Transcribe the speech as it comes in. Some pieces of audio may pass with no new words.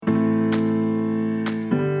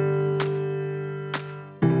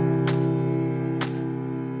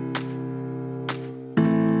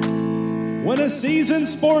When a seasoned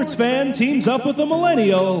sports fan teams up with a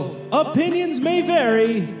millennial, opinions may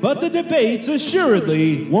vary, but the debates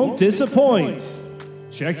assuredly won't disappoint.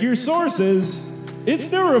 Check your sources.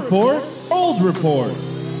 It's New Report, Old Report.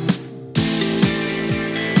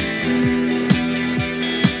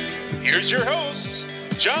 Here's your hosts,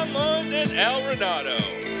 John Lund and Al Renato.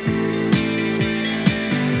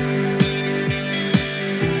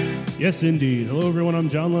 Yes, indeed. Hello, everyone. I'm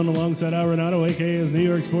John Lund alongside Al Renato, a.k.a. as New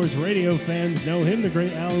York sports radio fans know him, the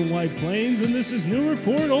great Alan White Plains, and this is New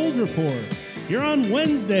Report, Old Report. Here on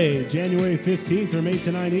Wednesday, January 15th from 8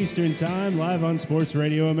 to 9 Eastern Time, live on Sports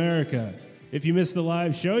Radio America. If you missed the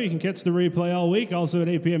live show, you can catch the replay all week, also at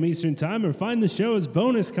 8 p.m. Eastern Time, or find the show as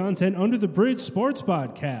bonus content under the Bridge Sports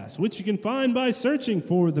Podcast, which you can find by searching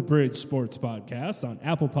for the Bridge Sports Podcast on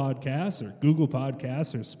Apple Podcasts or Google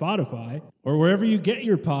Podcasts or Spotify, or wherever you get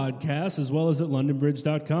your podcasts, as well as at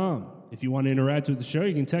londonbridge.com. If you want to interact with the show,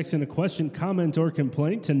 you can text in a question, comment, or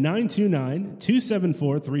complaint to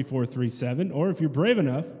 929-274-3437, or if you're brave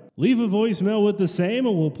enough, leave a voicemail with the same,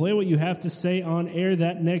 and we'll play what you have to say on air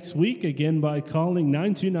that next week, again by calling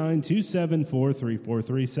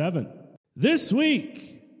 929-274-3437. This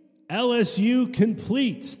week, LSU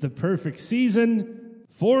completes the perfect season.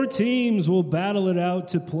 4 teams will battle it out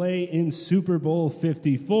to play in Super Bowl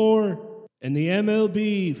 54, and the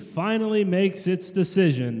MLB finally makes its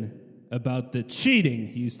decision about the cheating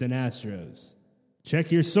Houston Astros.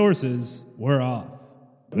 Check your sources. We're off.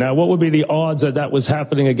 Now, what would be the odds that that was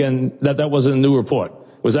happening again, that wasn't a new report?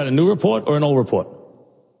 Was that a new report or an old report?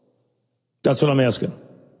 That's what I'm asking.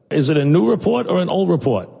 Is it a new report or an old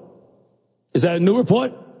report? Is that a new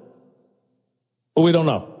report? Or we don't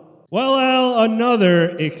know? Well, Al,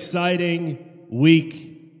 another exciting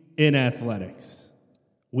week in athletics.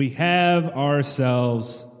 We have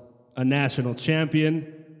ourselves a national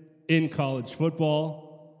champion in college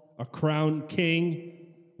football, a crowned king,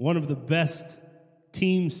 one of the best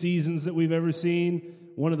team seasons that we've ever seen,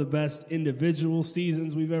 one of the best individual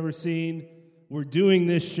seasons we've ever seen. We're doing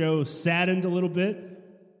this show saddened a little bit.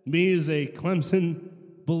 Me as a Clemson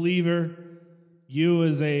believer, you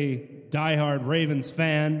as a diehard Ravens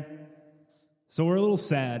fan. So we're a little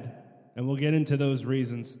sad, and we'll get into those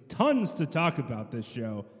reasons. Tons to talk about this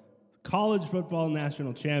show. College football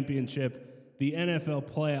national championship, the NFL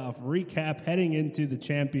playoff recap heading into the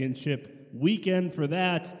championship weekend for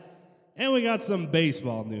that. And we got some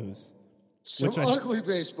baseball news. Some ugly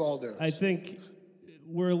baseball news. I think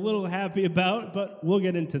we're a little happy about, but we'll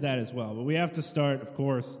get into that as well. But we have to start, of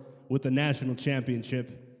course, with the national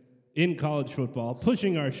championship in college football,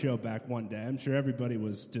 pushing our show back one day. I'm sure everybody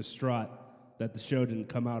was distraught that the show didn't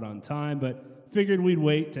come out on time, but figured we'd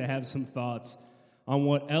wait to have some thoughts on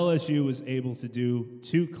what LSU was able to do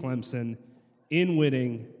to Clemson in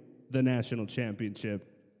winning the national championship,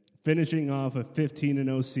 finishing off a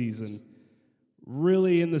 15-0 season,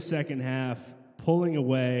 really in the second half, pulling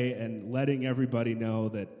away and letting everybody know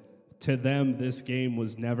that to them this game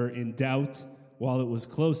was never in doubt. While it was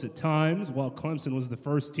close at times, while Clemson was the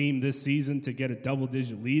first team this season to get a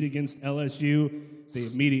double-digit lead against LSU, they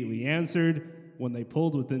immediately answered. When they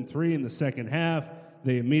pulled within 3 in the second half,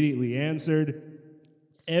 they immediately answered.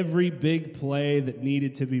 Every big play that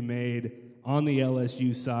needed to be made on the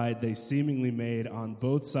LSU side, they seemingly made on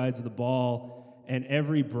both sides of the ball, and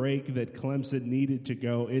every break that Clemson needed to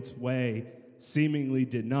go its way seemingly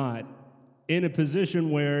did not, in a position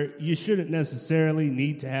where you shouldn't necessarily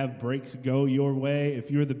need to have breaks go your way. If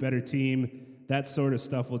you're the better team, that sort of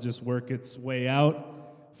stuff will just work its way out.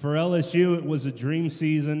 For LSU, it was a dream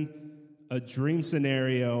season, a dream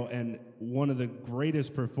scenario, and one of the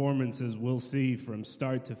greatest performances we'll see from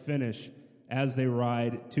start to finish as they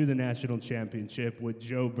ride to the national championship with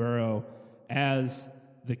Joe Burrow as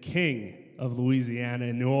the king of Louisiana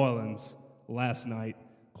and New Orleans last night.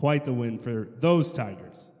 Quite the win for those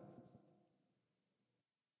Tigers.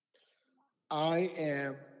 I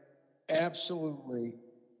am absolutely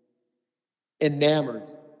enamored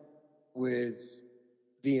with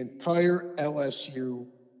the entire LSU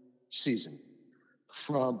season.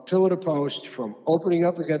 From pillar to post, from opening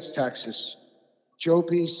up against Texas, Joe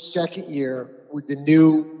B's second year with the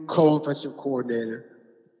new co-offensive coordinator.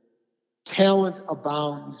 Talent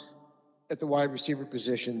abounds at the wide receiver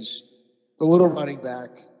positions. The little running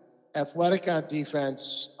back. Athletic on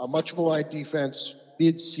defense. A much maligned defense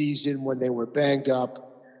mid-season when they were banged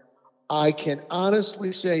up. I can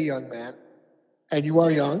honestly say, young man, and you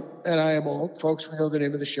are young, and I am old. Folks, we know the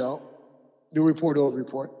name of the show. New Report, Old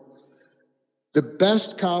Report. The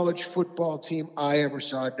best college football team I ever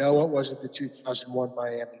saw, no, it wasn't the 2001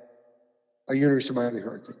 Miami, University of Miami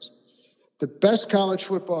Hurricanes. The best college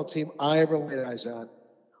football team I ever laid eyes on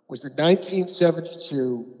was the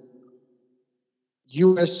 1972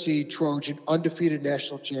 USC Trojan undefeated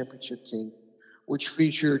national championship team, which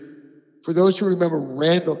featured, for those who remember,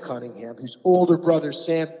 Randall Cunningham, his older brother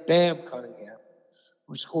Sam Bam Cunningham,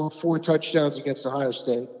 who scored 4 touchdowns against Ohio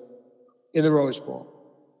State in the Rose Bowl.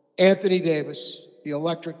 Anthony Davis, the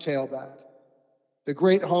electric tailback, the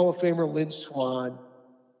great Hall of Famer Lynn Swann,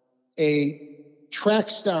 a track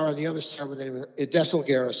star on the other side with the name of Edessel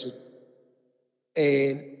Garrison,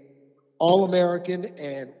 an All-American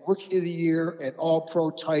and Rookie of the Year and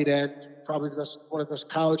All-Pro tight end, probably one of the best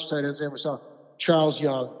college tight ends I ever saw, Charles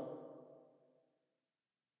Young.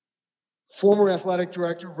 Former athletic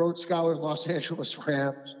director, Rhodes Scholar, Los Angeles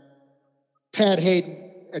Rams, Pat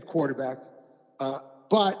Hayden at quarterback.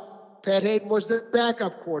 But Pat Hayden was the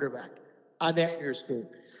backup quarterback on that year's team.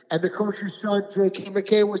 And the coach's son, J.K.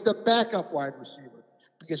 McKay, was the backup wide receiver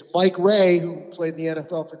because Mike Ray, who played in the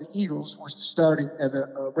NFL for the Eagles, was the starting, and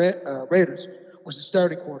the Raiders was the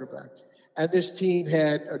starting quarterback. And this team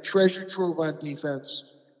had a treasure trove on defense.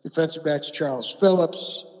 Defensive backs Charles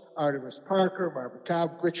Phillips, Artemis Parker, Marvin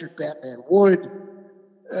Cobb, Richard Batman Wood.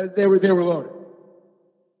 They were loaded.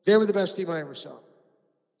 They were the best team I ever saw.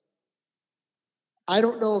 I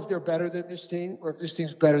don't know if they're better than this team, or if this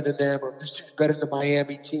team's better than them, or if this team's better than the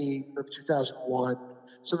Miami team of 2001,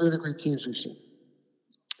 some of the other great teams we've seen.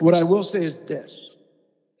 What I will say is this.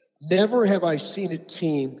 Never have I seen a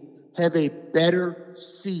team have a better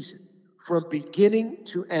season from beginning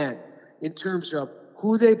to end in terms of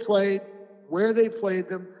who they played, where they played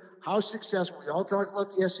them, how successful. We all talk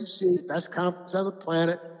about the SEC, best conference on the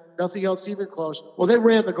planet, nothing else even close. Well, they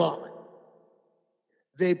ran the gauntlet.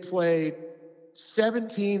 They played 7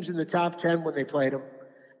 teams in the top 10 when they played them.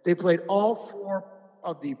 They played all 4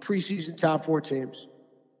 of the preseason top 4 teams.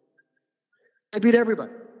 They beat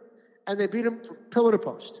everybody. And they beat them from pillar to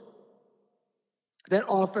post. That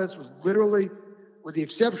offense was literally, with the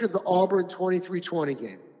exception of the Auburn 23-20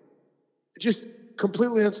 game, just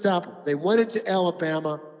completely unstoppable. They went into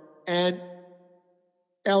Alabama, and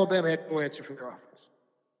Alabama had no answer for their offense.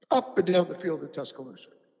 Up and down the field in Tuscaloosa.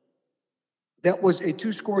 That was a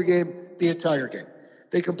 2-score game the entire game.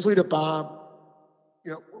 They complete a bomb,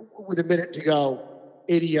 with a minute to go,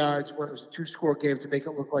 80 yards when it was a 2-score game to make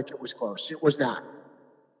it look like it was close. It was not.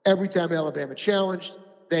 Every time Alabama challenged,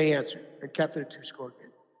 they answered and kept it a 2-score game.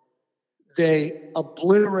 They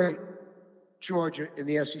obliterate Georgia in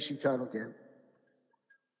the SEC title game.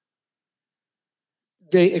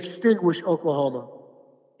 They extinguish Oklahoma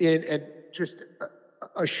in just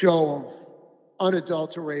a show of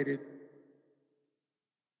unadulterated.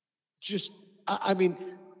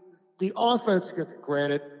 The offense gets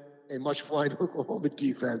granted a much blind Oklahoma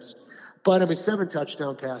defense, but 7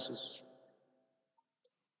 touchdown passes.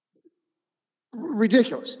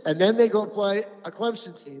 Ridiculous. And then they go play a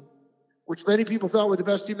Clemson team, which many people thought were the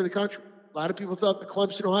best team in the country. A lot of people thought the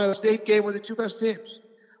Clemson-Ohio State game were the 2 best teams.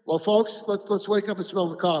 Well, folks, let's wake up and smell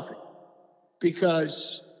the coffee,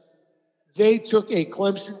 because they took a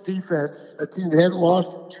Clemson defense, a team that hadn't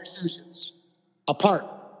lost in 2 seasons, apart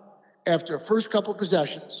after the first couple of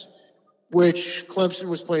possessions, which Clemson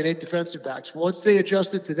was playing 8 defensive backs. Once they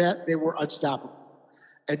adjusted to that, they were unstoppable.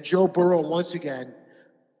 And Joe Burrow, once again,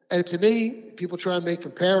 and to me, people try and make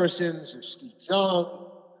comparisons of Steve Young,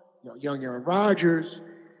 young Aaron Rodgers.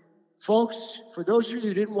 Folks, for those of you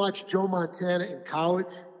who didn't watch Joe Montana in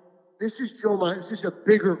college, this is a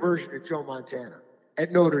bigger version of Joe Montana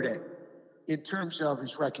at Notre Dame in terms of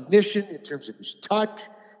his recognition, in terms of his touch,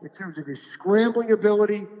 in terms of his scrambling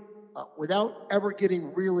ability, without ever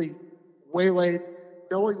getting really waylaid,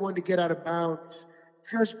 knowing when to get out of bounds,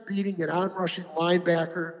 just beating an on-rushing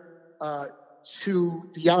linebacker to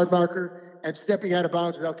the yard marker and stepping out of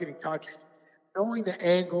bounds without getting touched, knowing the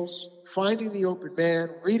angles, finding the open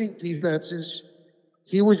man, reading defenses.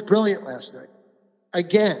 He was brilliant last night.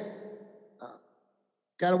 Again,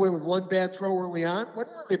 got away with 1 bad throw early on.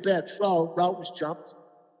 Wasn't really a bad throw. Route was jumped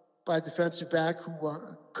by a defensive back who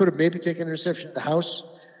could have maybe taken an interception at the house.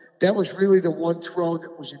 That was really the one throw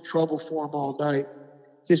that was in trouble for him all night.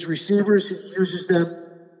 His receivers, he uses them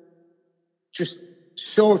just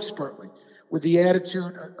so expertly, with the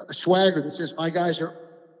attitude, a swagger that says, my guys are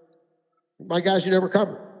never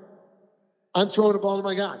covered. I'm throwing the ball to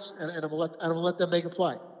my guys, and I'm gonna let them make a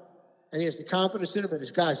play. And he has the confidence in him, and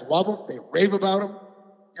his guys love him. They rave about him.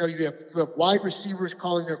 You have wide receivers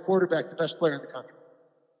calling their quarterback the best player in the country.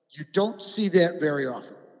 You don't see that very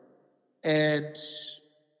often. And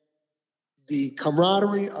the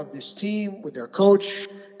camaraderie of this team with their coach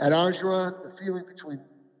at Orgeron, the feeling between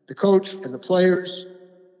the coach and the players,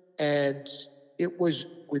 and it was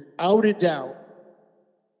without a doubt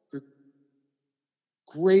the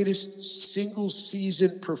greatest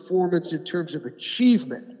single-season performance in terms of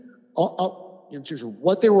achievement, in terms of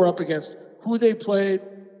what they were up against, who they played,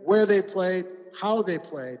 where they played, how they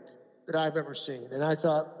played, that I've ever seen. And I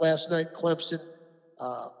thought last night, Clemson,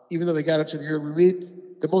 even though they got up to the early lead,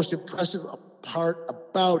 the most impressive part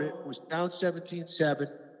about it was down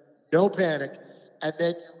 17-7, no panic, and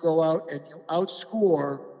then you go out and you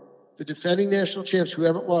outscore the defending national champs who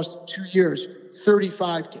haven't lost in 2 years,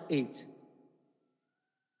 35-8.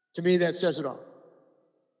 To me, that says it all.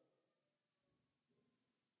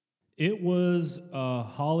 It was a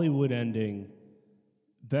Hollywood ending,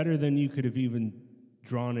 better than you could have even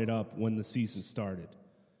drawn it up when the season started.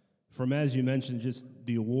 From, as you mentioned, just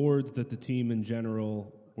the awards that the team in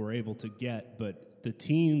general were able to get, but the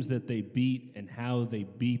teams that they beat and how they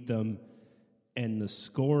beat them and the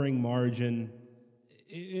scoring margin,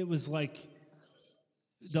 it was like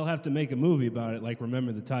they'll have to make a movie about it, like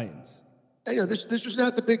Remember the Titans. And, this was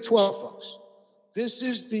not the Big 12, folks. This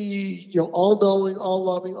is the all-knowing,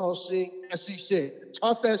 all-loving, all-seeing SEC,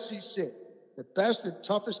 tough SEC, the best and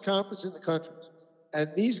toughest conference in the country. And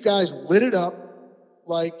these guys lit it up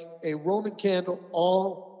like a Roman candle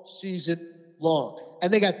all season long.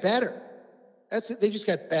 And they got better. That's it. They just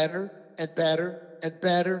got better and better and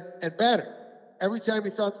better and better. Every time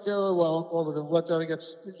you thought, Oklahoma, they let down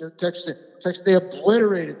against Texas, they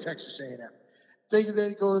obliterated Texas A&M. They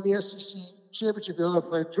go to the SEC championship, they'll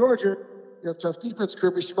play Georgia, tough defense,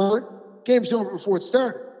 Kirby Smart. Game's over before it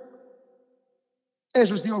started.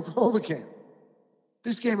 As was the Oklahoma game.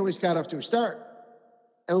 This game at least got off to a start.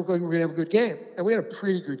 It looked like we were going to have a good game. And we had a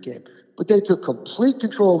pretty good game. But they took complete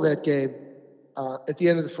control of that game at the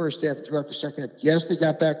end of the first half and throughout the second half. Yes, they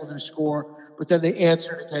got back within a score, but then they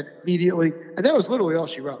answered again immediately. And that was literally all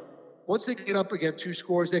she wrote. Once they get up again 2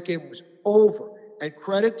 scores, that game was over. And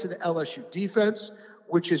credit to the LSU defense,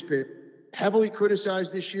 which has been heavily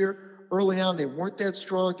criticized this year. Early on, they weren't that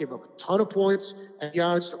strong, gave up a ton of points and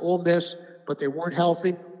yards to Ole Miss, but they weren't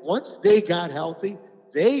healthy. Once they got healthy,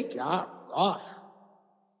 they got rough.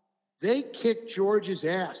 They kicked Georgia's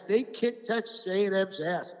ass. They kicked Texas A&M's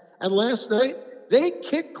ass. And last night, they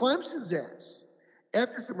kicked Clemson's ass.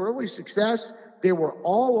 After some early success, they were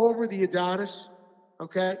all over the Adonis.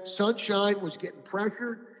 Okay? Sunshine was getting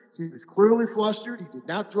pressured. He was clearly flustered. He did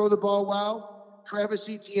not throw the ball well. Travis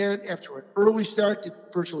Etienne, after an early start, did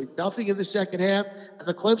virtually nothing in the second half. And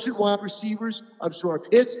the Clemson wide receivers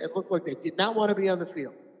absorbed hits and looked like they did not want to be on the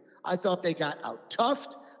field. I thought they got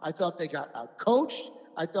out-toughed. I thought they got out-coached.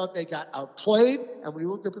 I thought they got outplayed. And when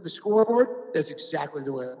you looked up at the scoreboard, that's exactly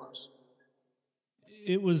the way it was.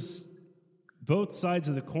 It was both sides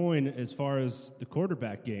of the coin as far as the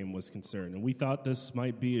quarterback game was concerned. And we thought this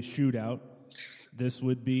might be a shootout. This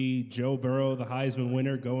would be Joe Burrow, the Heisman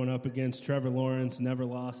winner, going up against Trevor Lawrence, never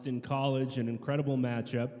lost in college, an incredible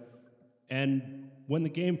matchup. And when the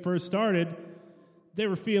game first started, they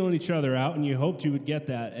were feeling each other out, and you hoped you would get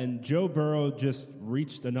that. And Joe Burrow just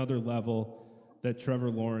reached another level that Trevor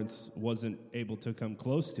Lawrence wasn't able to come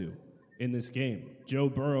close to in this game. Joe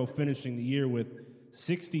Burrow finishing the year with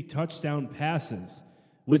 60 touchdown passes.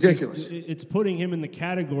 Ridiculous. It's putting him in the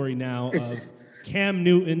category now of Cam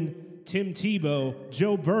Newton, Tim Tebow,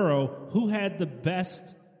 Joe Burrow, who had the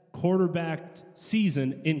best quarterback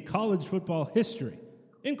season in college football history.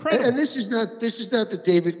 Incredible. And this is not the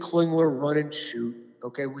David Klingler run and shoot,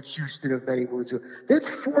 okay, with Houston of many moves.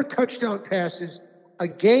 That's 4 touchdown passes a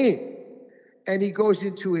game. And he goes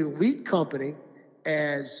into elite company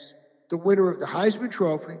as the winner of the Heisman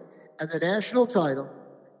Trophy and the national title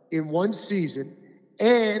in one season.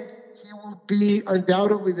 And he will be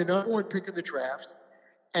undoubtedly the number 1 pick in the draft.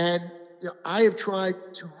 And I have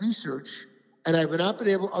tried to research, and I have not been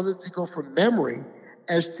able, other than to go from memory,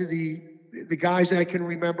 as to the guys I can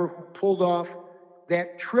remember who pulled off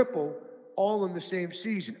that triple all in the same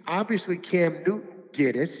season. Obviously, Cam Newton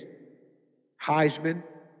did it. Heisman,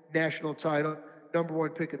 national title, number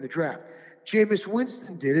 1 pick in the draft. Jameis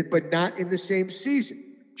Winston did it, but not in the same season.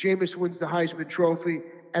 Jameis wins the Heisman Trophy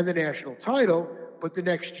and the national title, but the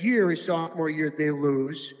next year, his sophomore year, they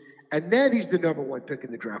lose. And then he's the number 1 pick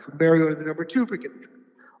in the draft. From Mariota, the number 2 pick in the draft.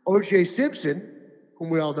 O.J. Simpson, whom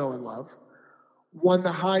we all know and love, won the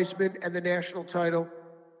Heisman and the national title.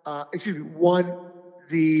 Won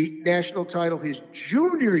the national title his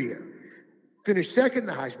junior year. Finished second in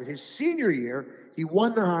the Heisman. His senior year, he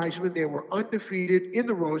won the Heisman. They were undefeated in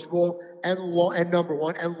the Rose Bowl and number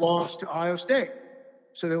 1 and lost to Ohio State.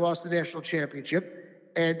 So they lost the national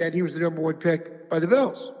championship. And then he was the number 1 pick by the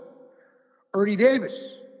Bills. Ernie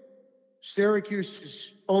Davis,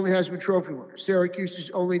 Syracuse's only Heisman Trophy winner,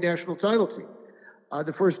 Syracuse's only national title team,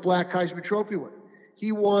 the first black Heisman Trophy winner.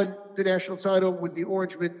 He won the national title with the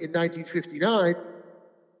Orangemen in 1959.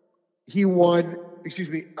 He won the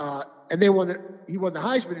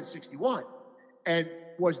Heisman in 61 and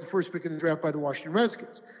was the first pick in the draft by the Washington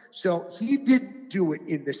Redskins. So he didn't do it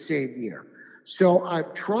in the same year. So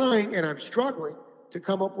I'm trying and I'm struggling to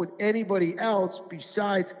come up with anybody else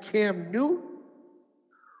besides Cam Newton,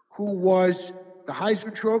 who was the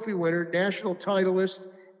Heisman Trophy winner, national titleist,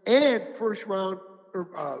 and first round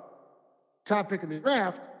or top pick in the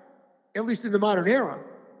draft, at least in the modern era,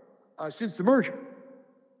 since the merger.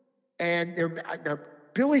 And now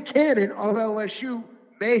Billy Cannon of LSU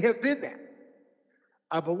may have been that.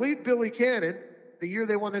 I believe Billy Cannon, the year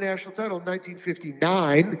they won the national title in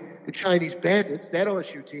 1959, the Chinese Bandits, that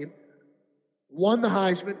LSU team, won the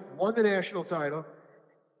Heisman, won the national title,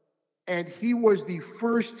 and he was the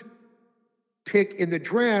first pick in the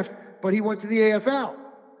draft, but he went to the AFL.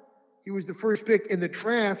 He was the first pick in the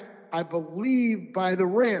draft, I believe, by the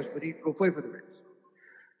Rams, but he didn't go play for the Rams.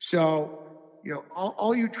 So,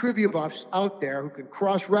 all you trivia buffs out there who can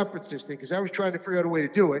cross-reference this thing, because I was trying to figure out a way to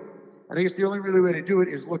do it, and I guess the only really way to do it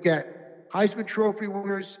is look at Heisman Trophy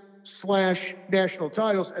winners / national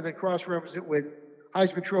titles, and then cross-reference it with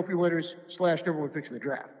Heisman Trophy winners / number one picks in the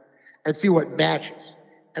draft, and see what matches.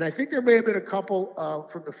 And I think there may have been a couple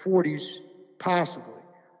from the 40s, possibly.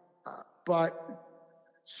 But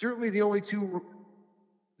certainly the only two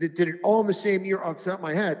that did it all in the same year off the top of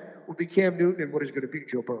my head would be Cam Newton and what is going to be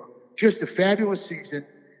Joe Burrow. Just a fabulous season.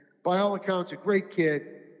 By all accounts, a great kid.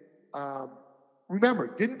 Remember,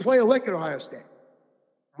 didn't play a lick at Ohio State.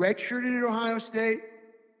 Redshirted at Ohio State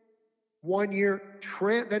 1 year,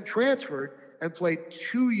 then transferred and played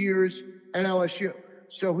 2 years at LSU.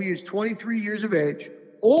 So he is 23 years of age,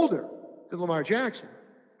 older than Lamar Jackson.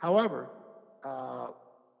 However,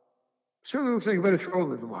 certainly looks like a better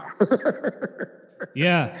thrower than Lamar.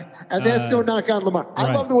 Yeah. And that's no knock on Lamar. I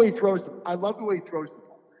right. love the way he throws the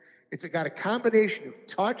ball. It's got a combination of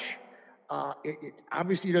touch. It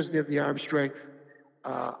obviously doesn't have the arm strength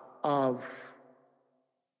of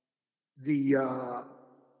the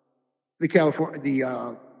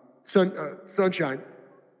Sunshine,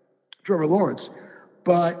 Trevor Lawrence,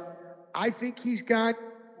 but I think he's got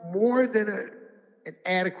more than an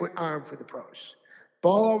adequate arm for the pros.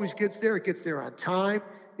 Ball always gets there. It gets there on time.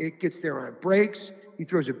 It gets there on breaks. He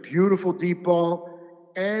throws a beautiful deep ball,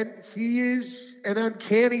 and he is an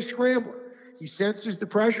uncanny scrambler. He senses the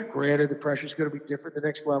pressure. Granted, the pressure is going to be different the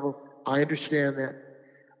next level. I understand that.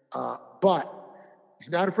 But he's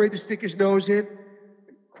not afraid to stick his nose in.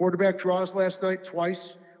 Quarterback draws last night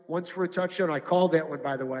twice, once for a touchdown. I called that one,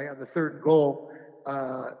 by the way, on the third and goal.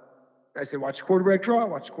 I said, watch the quarterback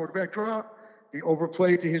draw. The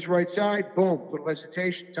overplay to his right side, boom, little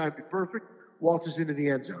hesitation, timed it perfect, waltzes into the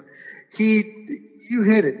end zone. You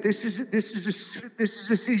hit it. This is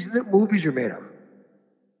a season that movies are made of.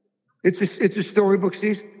 It's a storybook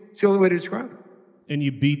season. It's the only way to describe it. And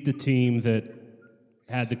you beat the team that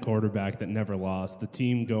had the quarterback that never lost, the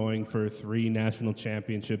team going for 3 national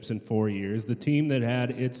championships in 4 years, the team that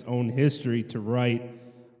had its own history to write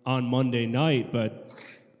on Monday night, but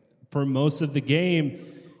for most of the game,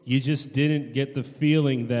 you just didn't get the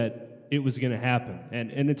feeling that it was going to happen.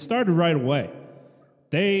 And it started right away.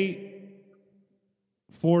 They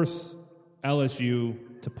force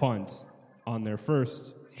LSU to punt on their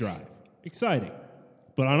first drive. Exciting.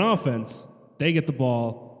 But on offense, they get the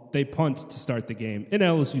ball, they punt to start the game in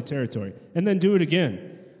LSU territory, and then do it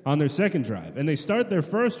again on their second drive. And they start their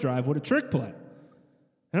first drive with a trick play.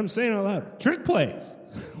 And I'm saying out loud, trick plays.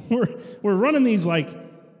 We're running these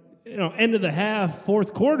end of the half,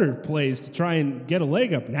 fourth quarter plays to try and get a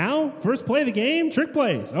leg up. Now, first play of the game, trick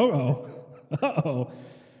plays. Uh-oh.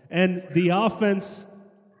 And the offense,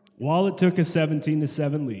 while it took a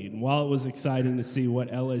 17-7 lead, and while it was exciting to see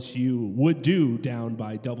what LSU would do down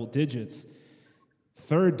by double digits,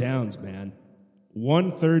 third downs, man.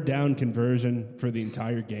 1 third down conversion for the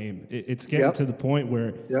entire game. It's getting to the point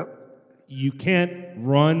where you can't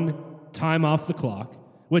run time off the clock,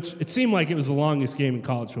 which it seemed like it was the longest game in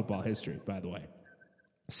college football history, by the way.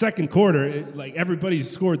 Second quarter, everybody's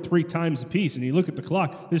scored 3 times apiece, and you look at the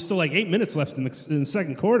clock, there's still 8 minutes left in the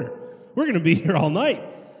second quarter. We're going to be here all night.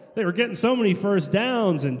 They were getting so many first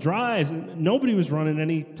downs and drives, and nobody was running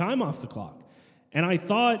any time off the clock. And I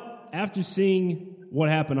thought, after seeing what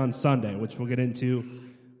happened on Sunday, which we'll get into,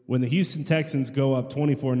 when the Houston Texans go up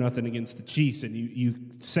 24-0 against the Chiefs, and you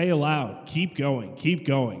say aloud, keep going,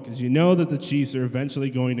 because you know that the Chiefs are eventually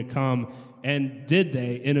going to come, and did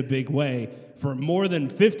they in a big way, for more than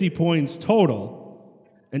 50 points total,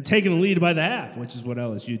 and taking the lead by the half, which is what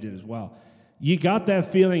LSU did as well. You got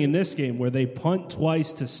that feeling in this game where they punt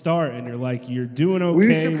twice to start, and you're like, you're doing okay Were you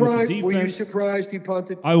with the surprised? defense. Were you surprised he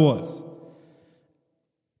punted? I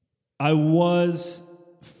was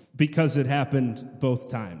because it happened both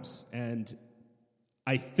times. And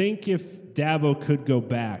I think if Dabo could go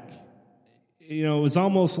back, it was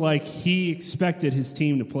almost like he expected his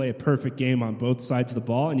team to play a perfect game on both sides of the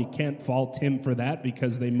ball, and you can't fault him for that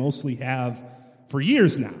because they mostly have for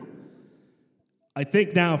years now. I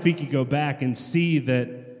think now if he could go back and see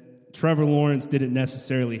that Trevor Lawrence didn't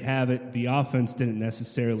necessarily have it, the offense didn't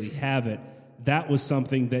necessarily have it, that was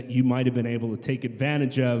something that you might have been able to take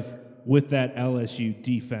advantage of with that LSU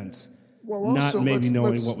defense, not maybe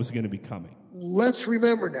knowing what was going to be coming. Let's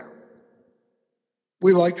remember now,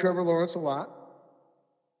 we like Trevor Lawrence a lot.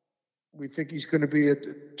 We think he's going to be a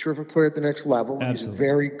terrific player at the next level. Absolutely.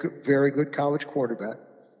 He's a very good college quarterback.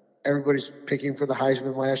 Everybody's picking for the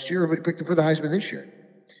Heisman last year. Everybody picked him for the Heisman this year,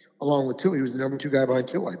 along with Tua. He was the number 2 guy behind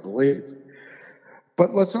Tua, I believe.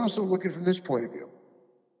 But let's also look at it from this point of view.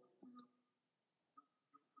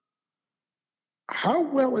 How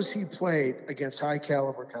well has he played against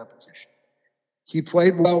high-caliber competition? He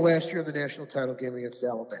played well last year in the national title game against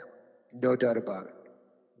Alabama. No doubt about it.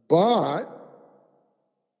 But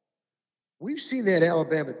we've seen that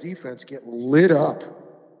Alabama defense get lit up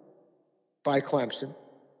by Clemson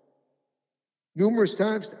numerous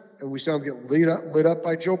times now. And we saw him get lit up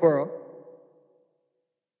by Joe Burrow.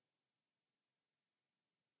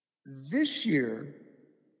 This year,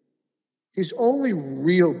 his only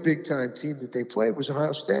real big-time team that they played was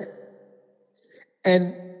Ohio State.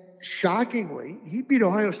 And shockingly, he beat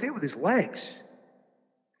Ohio State with his legs.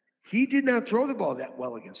 He did not throw the ball that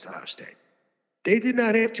well against Ohio State. They did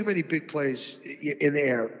not have too many big plays in the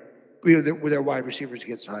air with their wide receivers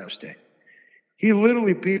against Ohio State. He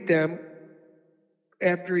literally beat them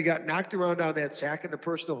after he got knocked around on that sack and the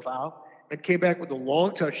personal foul and came back with a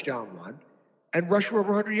long touchdown run and rushed for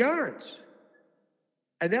over 100 yards.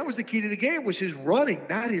 And that was the key to the game, was his running,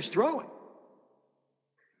 not his throwing.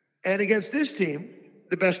 And against this team,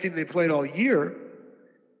 the best team they played all year,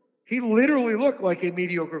 he literally looked like a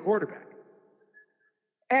mediocre quarterback.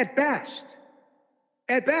 At best.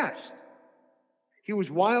 At best. He was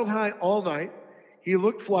wild high all night. He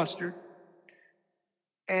looked flustered.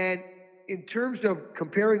 And in terms of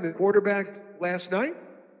comparing the quarterback last night,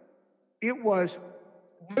 it was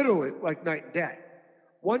literally like night and day.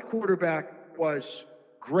 One quarterback was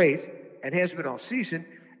great and has been all season,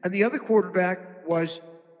 and the other quarterback was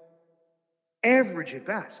average at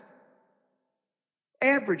best.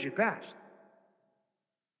 Average at best.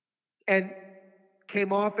 And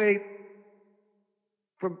came off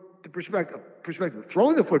from the perspective of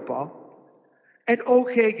throwing the football, an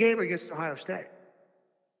okay game against Ohio State.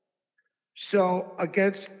 So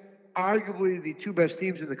against arguably the 2 best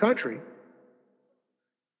teams in the country,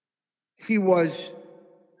 he was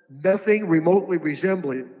nothing remotely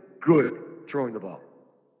resembling good throwing the ball.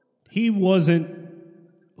 He wasn't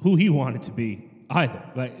who he wanted to be either.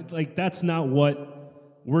 Like that's not what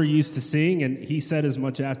we're used to seeing. And he said as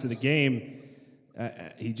much after the game.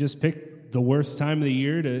 He just picked the worst time of the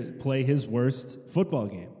year to play his worst football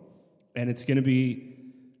game. And it's going to be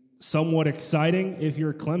somewhat exciting if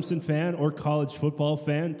you're a Clemson fan or college football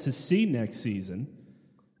fan to see next season.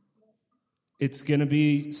 It's going to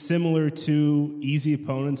be similar to easy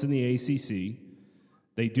opponents in the ACC.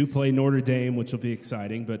 They do play Notre Dame, which will be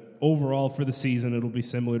exciting, but overall for the season, it'll be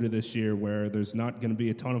similar to this year where there's not going to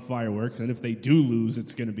be a ton of fireworks, and if they do lose,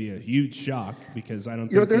 it's going to be a huge shock because I don't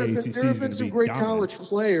think the ACC is going to be There have been some great college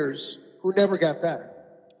players who never got better.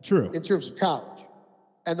 True. In terms of college.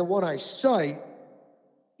 And the one I cite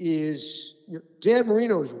is Dan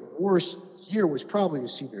Marino's worst year was probably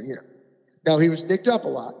his senior year. Now, he was nicked up a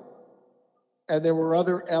lot, and there were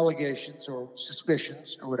other allegations or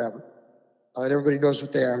suspicions or whatever. And everybody knows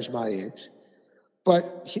what they are, is my age.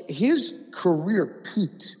 But his career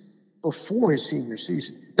peaked before his senior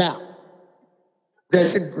season. Now,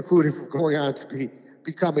 that didn't preclude him from going on to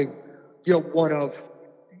becoming, one of,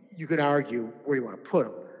 you can argue where you want to put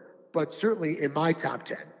him, but certainly in my top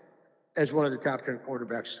 10 as one of the top 10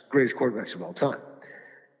 quarterbacks, greatest quarterbacks of all time.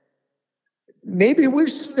 Maybe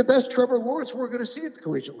we've seen the best Trevor Lawrence we're going to see at the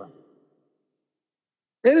collegiate level.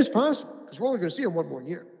 It is possible, because we're only going to see him one more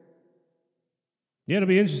year. Yeah, it'll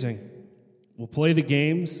be interesting. We'll play the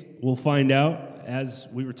games. We'll find out, as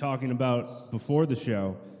we were talking about before the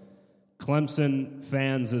show, Clemson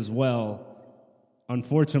fans as well,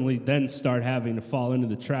 unfortunately, then start having to fall into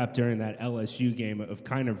the trap during that LSU game of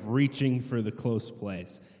kind of reaching for the close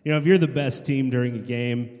plays. If you're the best team during a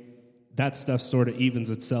game, that stuff sort of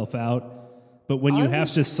evens itself out. But when you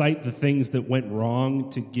have to cite the things that went wrong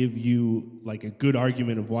to give you like a good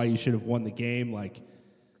argument of why you should have won the game, like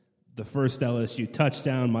the first LSU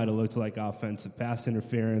touchdown might have looked like offensive pass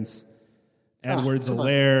interference.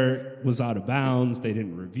 Edwards-Helaire was out of bounds. They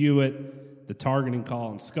didn't review it. The targeting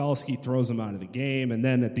call on Skalski throws him out of the game. And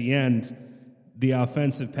then at the end, the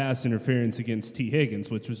offensive pass interference against T. Higgins,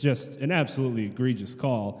 which was just an absolutely egregious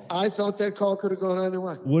call. I thought that call could have gone either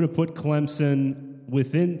way. Would have put Clemson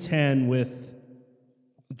within 10 with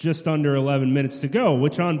just under 11 minutes to go,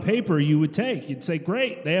 which on paper you would take. You'd say,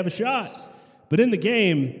 great, they have a shot. But in the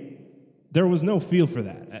game, there was no feel for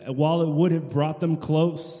that. While it would have brought them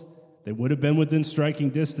close, they would have been within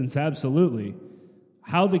striking distance, absolutely.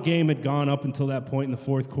 How the game had gone up until that point in the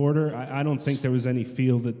fourth quarter, I don't think there was any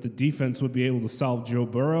feel that the defense would be able to solve Joe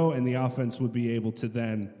Burrow and the offense would be able to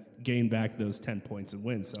then gain back those 10 points and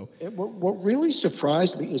win. So, what really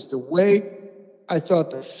surprised me is the way I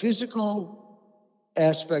thought the physical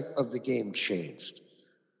aspect of the game changed.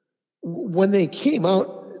 When they came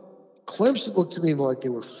out, Clemson looked to me like they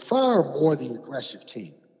were far more the aggressive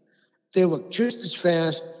team. They looked just as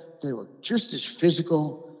fast. They looked just as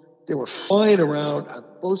physical. They were flying around on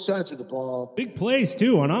both sides of the ball. Big plays,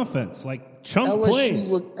 too, on offense, like chunk plays.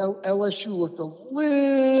 LSU looked a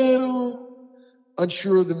little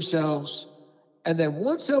unsure of themselves. And then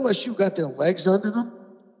once LSU got their legs under them,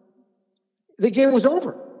 the game was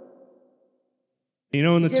over. You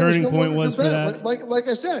know when the turning point was for that? Like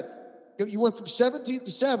I said, you went from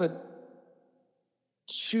 17-7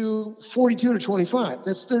 to 42-25.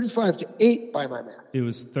 That's 35-8 by my math. It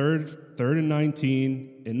was third and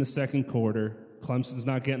 19 in the second quarter. Clemson's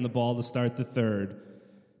not getting the ball to start the third.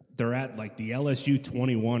 They're at like the LSU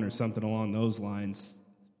 21 or something along those lines.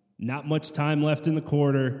 Not much time left in the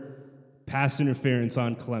quarter. Pass interference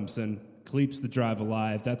on Clemson. Keeps the drive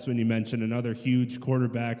alive. That's when you mentioned another huge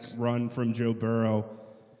quarterback run from Joe Burrow.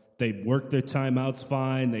 They worked their timeouts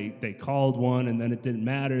fine. They called one, and then it didn't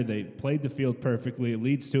matter. They played the field perfectly. It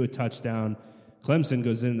leads to a touchdown. Clemson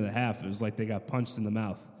goes into the half. It was like they got punched in the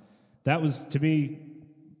mouth. That was, to me,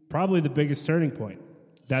 probably the biggest turning point.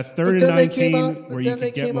 That third and 19 where you could get momentum. Then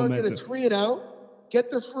they came out, get a 3-and-out, get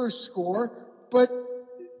the first score, but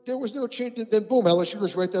there was no change. Then, boom, LSU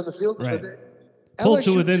was right down the field. Right. Pulled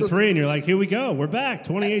to within 3, and you're like, here we go. We're back,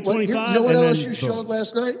 28-25. You know what LSU showed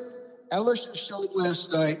last night? LSU showed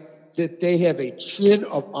last night that they have a chin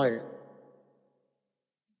of iron.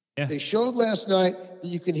 Yeah. They showed last night that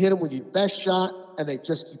you can hit them with your best shot, and they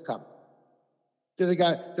just keep coming. They're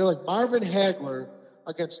like Marvin Hagler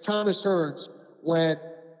against Thomas Hearns when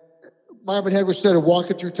Marvin Hagler started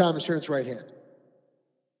walking through Thomas Hearns' right hand.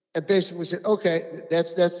 And basically said, okay,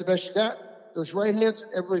 that's the best you got. Those right hands,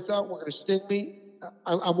 everybody thought were going to sting me.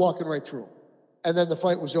 I'm walking right through them. And then the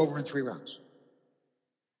fight was over in 3 rounds.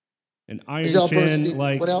 An iron chin,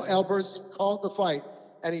 like... When Al Bernstein called the fight,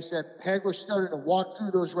 and he said, Hagler started to walk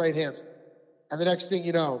through those right hands. And the next thing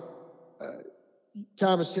you know,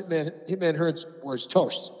 Thomas Hitman Hearns was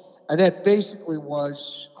toast. And that basically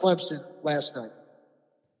was Clemson last night.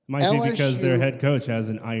 Might LSU, be because their head coach has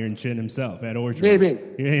an iron chin himself, Ed Orgeron. Maybe.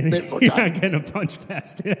 You're not getting a punch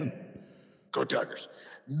past him. Go Tigers.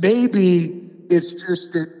 Maybe it's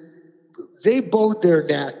just that they bowed their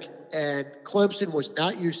neck, and Clemson was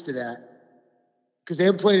not used to that because they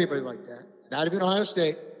haven't played anybody like that. Not even Ohio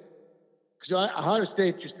State. Because Ohio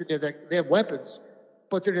State just didn't have that. They have weapons,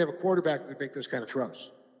 but they didn't have a quarterback who could make those kind of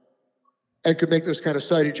throws and could make those kind of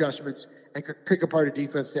side adjustments and could pick apart a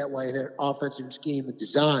defense that way and had an offensive scheme and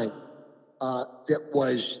design that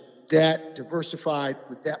was that diversified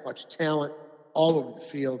with that much talent all over the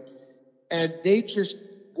field. And they just,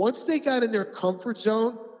 once they got in their comfort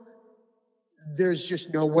zone, there's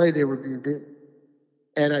just no way they were being beaten.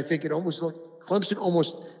 And I think it almost looked, Clemson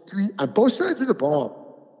almost, to me, on both sides of the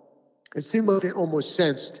ball, it seemed like they almost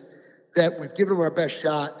sensed that we've given them our best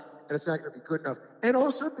shot and it's not going to be good enough. And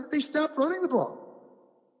also, they stopped running the ball.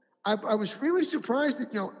 I was really surprised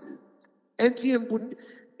that, NTM wouldn't,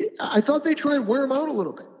 I thought they'd try and wear him out a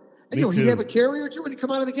little bit. And, he'd have a carry or two and he'd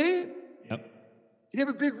come out of the game. Yep. He'd have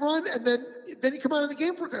a big run and then he'd come out of the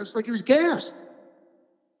game for a it's like he was gassed.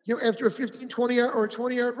 After a 15, 20-yard or a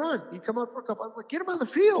 20-yard run, he'd come out for a couple. I'm like, get him on the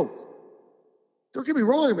field. Don't get me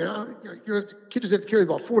wrong, man. Kid doesn't have to carry the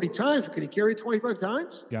ball 40 times. Can he carry it 25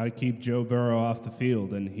 times? Got to keep Joe Burrow off the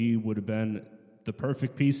field, and he would have been the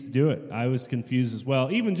perfect piece to do it. I was confused as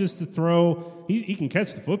well. Even just to throw, he can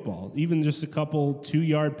catch the football. Even just a couple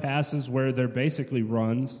 2-yard passes where they're basically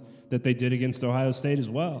runs that they did against Ohio State as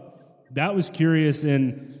well. That was curious.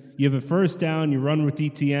 And you have a first down, you run with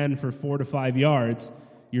ETN for 4 to 5 yards.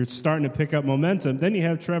 You're starting to pick up momentum. Then you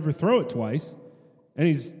have Trevor throw it twice, and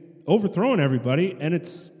he's overthrowing everybody, and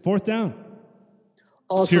it's fourth down.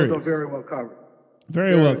 Also, Period. though, very well covered.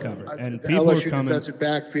 Very well covered. And the people LSU are coming. defensive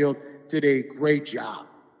backfield did a great job,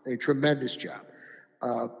 a tremendous job.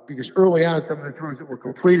 Because early on, some of the throws that were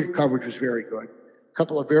completed, coverage was very good. A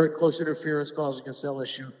couple of very close interference calls against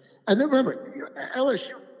LSU. And then remember,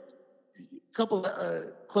 LSU, a couple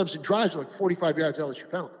of Clemson drives were like 45 yards LSU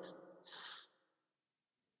penalties.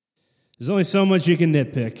 There's only so much you can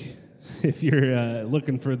nitpick if you're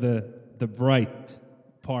looking for the bright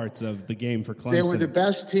parts of the game for Clemson. They were the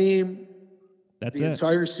best team the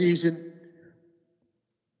entire season.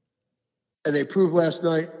 And they proved last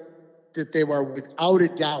night that they were, without a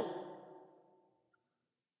doubt,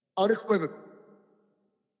 unequivocal,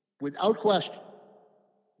 without question,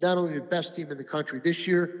 not only the best team in the country this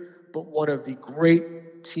year, but one of the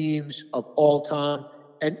great teams of all time,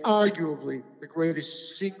 and arguably the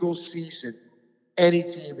greatest single season any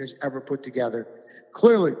team has ever put together.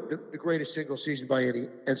 Clearly, the greatest single season by any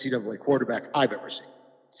NCAA quarterback I've ever seen.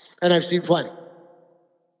 And I've seen plenty.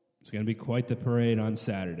 It's going to be quite the parade on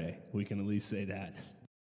Saturday. We can at least say that.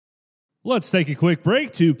 Let's take a quick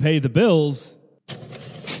break to pay the bills.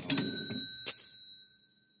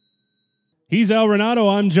 He's Al Renato.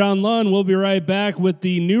 I'm John Lund. We'll be right back with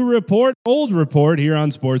the new report, old report here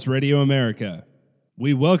on Sports Radio America.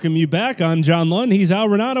 We welcome you back. I'm John Lund. He's Al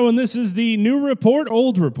Renato, and this is the new report,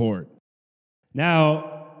 old report.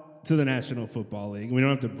 Now, to the National Football League. We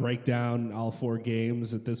don't have to break down all 4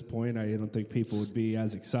 games at this point. I don't think people would be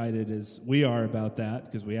as excited as we are about that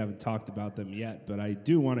because we haven't talked about them yet. But I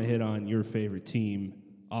do want to hit on your favorite team,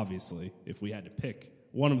 obviously, if we had to pick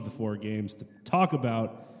one of the 4 games to talk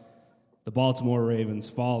about the Baltimore Ravens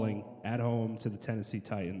falling at home to the Tennessee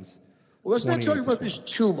Titans. Well, let's not talk about this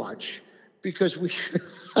too much because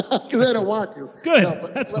I don't want to. Good, no,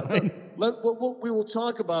 but that's fine. We will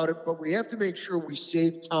talk about it, but we have to make sure we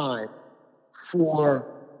save time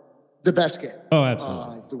for the best game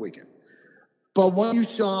of the weekend. But what you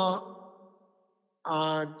saw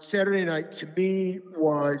on Saturday night, to me,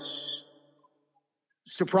 was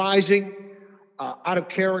surprising, out of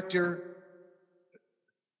character,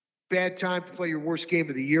 bad time to play your worst game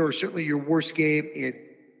of the year, or certainly your worst game in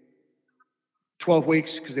 12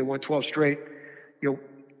 weeks because they won 12 straight.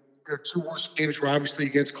 Their 2 worst games were obviously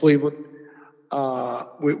against Cleveland,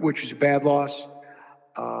 which is a bad loss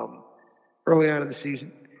early on in the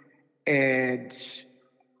season. And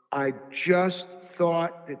I just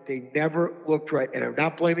thought that they never looked right. And I'm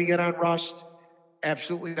not blaming it on rust.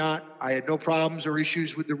 Absolutely not. I had no problems or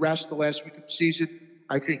issues with the rest the last week of the season.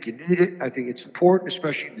 I think you need it. I think it's important,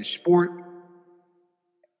 especially in this sport.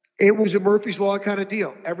 It was a Murphy's Law kind of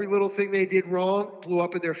deal. Every little thing they did wrong blew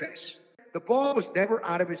up in their face. The ball was never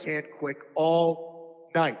out of his hand quick all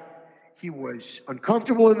night. He was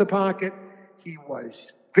uncomfortable in the pocket. He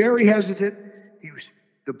was very hesitant.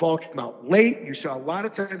 The ball came out late. You saw a lot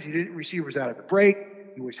of times he didn't receivers out of the break.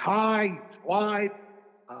 He was high. He was wide.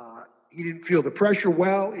 He didn't feel the pressure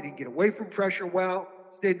well. He didn't get away from pressure well.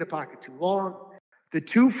 Stayed in the pocket too long. The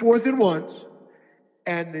 2 4th and 1s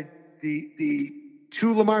and the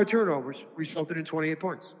 2 Lamar turnovers resulted in 28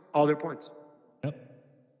 points. All their points. Yep.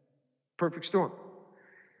 Perfect storm.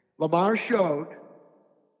 Lamar showed,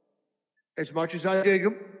 as much as I dig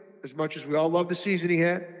him, as much as we all love the season he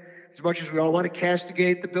had, as much as we all want to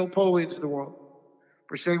castigate the Bill Polians of the world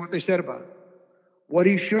for saying what they said about him, what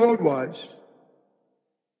he showed was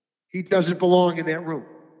he doesn't belong in that room.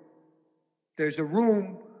 There's a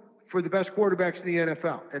room for the best quarterbacks in the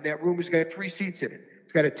NFL, and that room has got 3 seats in it.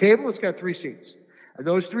 It's got a table, it's got 3 seats. And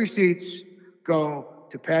those 3 seats go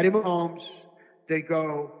to Patty Mahomes, they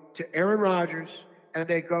go to Aaron Rodgers, and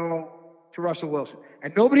they go to Russell Wilson.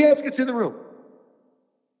 And nobody else gets in the room.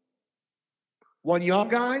 One young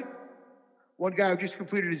guy, one guy who just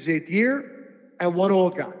completed his 8th year, and one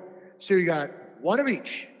old guy. So you got one of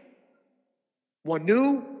each. One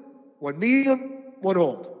new, one medium, one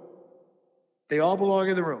old. They all belong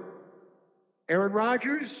in the room. Aaron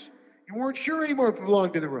Rodgers, you weren't sure anymore if he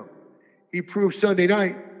belonged in the room. He proved Sunday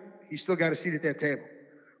night he's still got a seat at that table.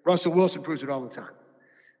 Russell Wilson proves it all the time.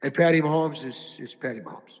 And Patty Mahomes is Patty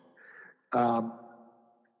Mahomes.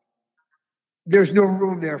 There's no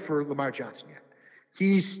room there for Lamar Johnson yet.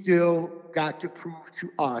 He's still got to prove to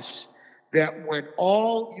us that when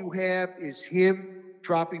all you have is him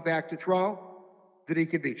dropping back to throw, that he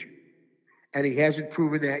can beat you. And he hasn't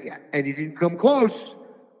proven that yet. And he didn't come close.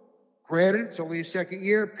 Granted, it's only his 2nd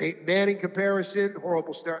year. Peyton Manning comparison,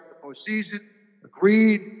 horrible start in the postseason.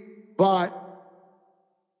 Agreed. But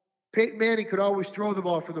Peyton Manning could always throw the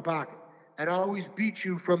ball from the pocket and always beat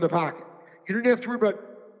you from the pocket. You didn't have to worry about,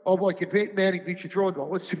 oh boy, can Peyton Manning beat you throwing the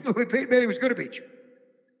ball? Peyton Manning was going to beat you.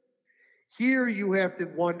 Here you have to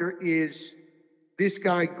wonder, is this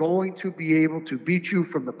guy going to be able to beat you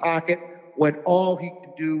from the pocket when all he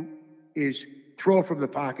can do is throw from the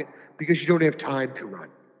pocket because you don't have time to run,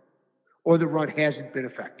 or the run hasn't been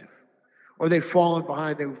effective, or they've fallen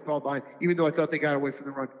behind, even though I thought they got away from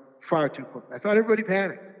the run far too quickly. I thought everybody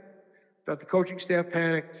panicked. I thought the coaching staff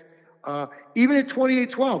panicked. Even at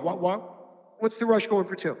 28-12, what's the rush going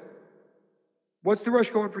for two? What's the rush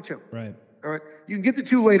going for two? Right. All right. You can get the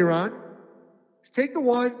two later on. Just take the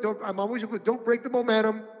one. Don't break the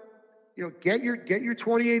momentum. Get your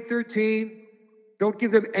 28-13. Don't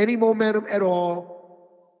give them any momentum at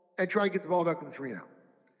all, and try and get the ball back with the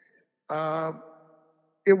 3-and-out.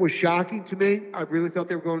 It was shocking to me. I really thought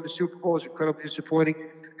they were going to the Super Bowl. It was incredibly disappointing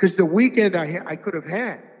because the weekend I could have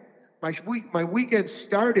had. My weekend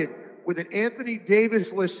started with an Anthony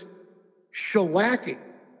Davis-less shellacking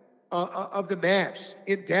of the Mavs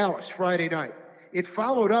in Dallas Friday night. It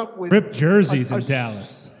followed up with ripped jerseys in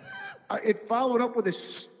Dallas. It followed up with a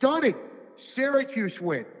stunning Syracuse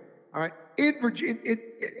win. All right, in Virginia,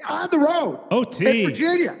 on the road, OT in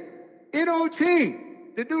Virginia, in OT.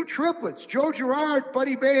 The new triplets: Joe Girard,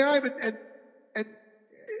 Buddy Boeheim, and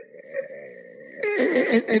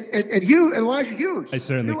Elijah Hughes. I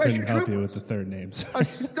certainly couldn't help you with the third names. a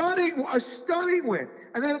stunning win.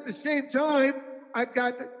 And then at the same time, I've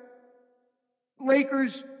got the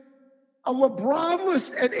Lakers, a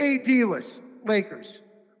LeBron-less and AD-less Lakers,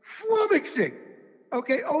 flummoxing.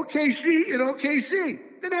 Okay, OKC and OKC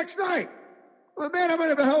the next night. Well, man, I'm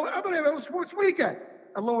gonna have a sports weekend.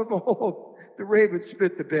 And lo and behold, the Ravens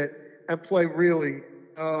spit the bit and play really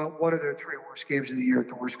one of their three worst games of the year at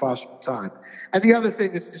the worst possible time. And the other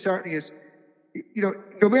thing that's disheartening is,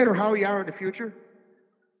 no matter how you are in the future,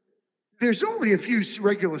 there's only a few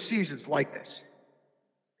regular seasons like this.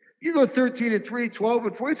 You go 13-3,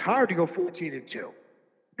 12-4. It's hard to go 14-2,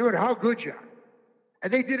 no matter how good you are.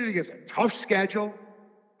 And they did it against a tough schedule,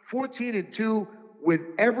 14-2, with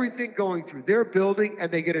everything going through their building,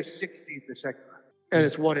 and they get a 6th seed in the second round. And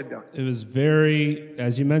it's one and done. It was very,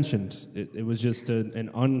 as you mentioned, it was just an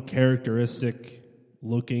uncharacteristic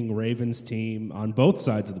looking Ravens team on both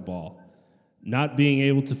sides of the ball. Not being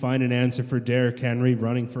able to find an answer for Derrick Henry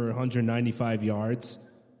running for 195 yards.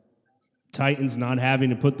 Titans not having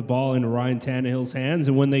to put the ball into Ryan Tannehill's hands,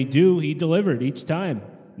 and when they do, he delivered each time.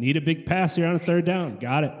 Need a big pass here on a third down.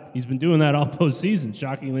 Got it. He's been doing that all postseason,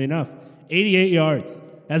 shockingly enough. 88 yards.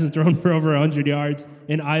 Hasn't thrown for over 100 yards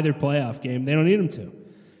in either playoff game. They don't need him to.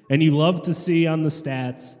 And you love to see on the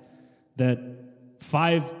stats that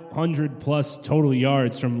 500-plus total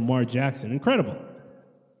yards from Lamar Jackson. Incredible.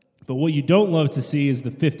 But what you don't love to see is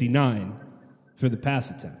the 59 for the pass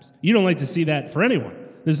attempts. You don't like to see that for anyone.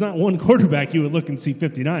 There's not one quarterback you would look and see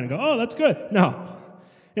 59 and go, oh, that's good. No.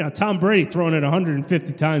 Tom Brady throwing it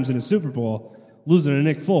 150 times in a Super Bowl, losing to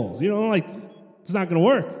Nick Foles. It's not going to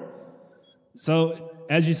work. So,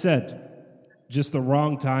 as you said, just the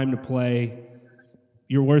wrong time to play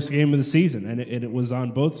your worst game of the season. And it was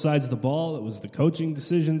on both sides of the ball. It was the coaching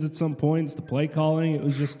decisions at some points, the play calling. It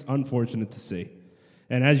was just unfortunate to see.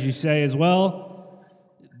 And as you say as well,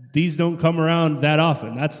 these don't come around that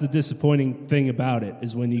often. That's the disappointing thing about it,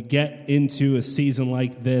 is when you get into a season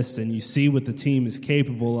like this and you see what the team is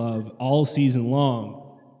capable of all season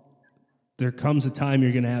long, there comes a time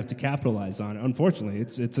you're going to have to capitalize on it. Unfortunately,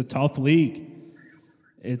 it's a tough league.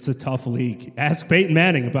 It's a tough league. Ask Peyton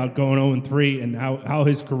Manning about going 0-3 and how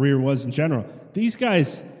his career was in general. These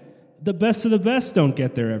guys, the best of the best, don't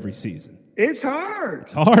get there every season. It's hard.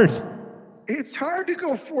 It's hard. It's hard to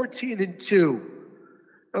go 14-2.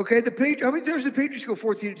 Okay, how many times did the Patriots go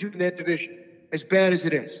 14-2 in that division? As bad as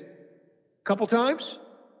it is. A couple times?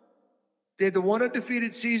 They had the one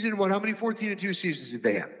undefeated season. How many 14-2 seasons did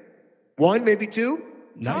they have? One, maybe two?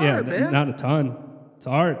 It's hard, man. Not a ton. It's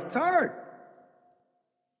hard. It's hard.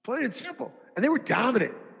 Plain and simple. And they were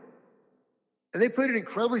dominant. And they played an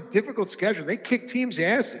incredibly difficult schedule. They kicked teams'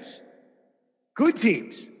 asses. Good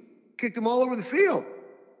teams. Kicked them all over the field.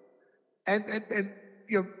 And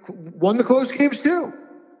won the close games too.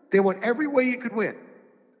 They won every way you could win.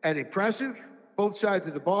 And impressive, both sides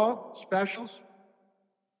of the ball, specials.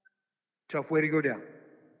 Tough way to go down.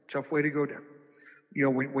 Tough way to go down.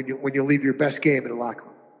 When you leave your best game in the locker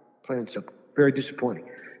room. Plain and simple. Very disappointing.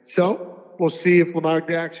 So we'll see if Lamar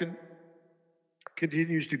Jackson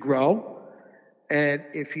continues to grow and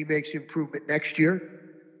if he makes improvement next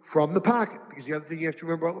year from the pocket. Because the other thing you have to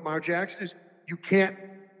remember about Lamar Jackson is you can't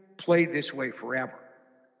play this way forever.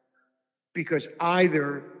 Because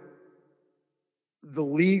either the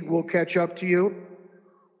league will catch up to you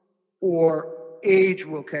or age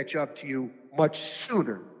will catch up to you much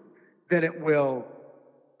sooner than it will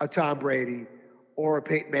a Tom Brady or a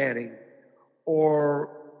Peyton Manning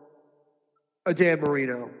or a Dan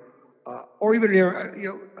Marino, or even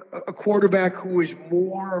a quarterback who is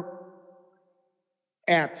more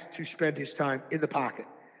apt to spend his time in the pocket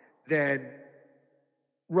than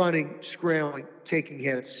running, scrambling, taking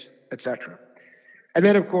hits, etc. And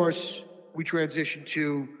then, of course, we transition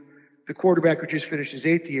to the quarterback who just finished his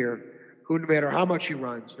 8th year, who no matter how much he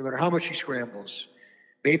runs, no matter how much he scrambles,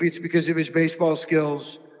 maybe it's because of his baseball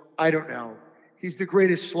skills, I don't know. He's the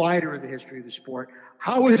greatest slider in the history of the sport.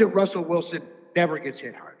 How is it Russell Wilson never gets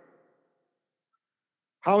hit hard?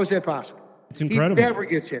 How is that possible? It's incredible. He never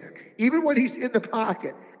gets hit. Even when he's in the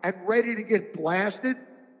pocket and ready to get blasted,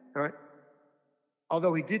 all right,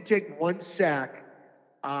 although he did take 1 sack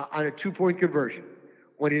on a 2-point conversion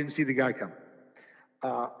when he didn't see the guy coming.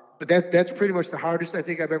 But that's pretty much the hardest I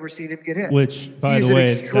think I've ever seen him get hit. Which, by He's the way, an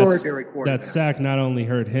extraordinary quarterback. that sack not only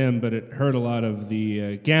hurt him, but it hurt a lot of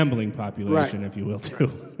the gambling population, if you will,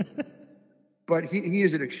 too. But he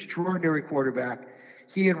is an extraordinary quarterback.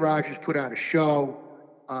 He and Rodgers put on a show.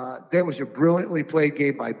 That was a brilliantly played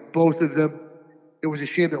game by both of them. It was a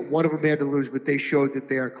shame that one of them had to lose, but they showed that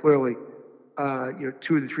they are clearly, 2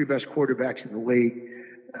 of the 3 best quarterbacks in the league.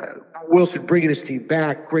 Wilson bringing his team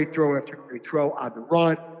back, great throw after great throw on the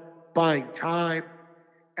run, buying time,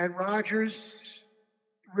 and Rodgers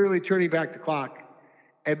really turning back the clock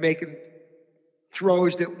and making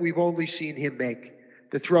throws that we've only seen him make.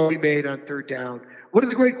 The throw he made on 3rd down. What do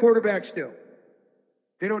the great quarterbacks do?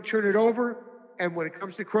 They don't turn it over, and when it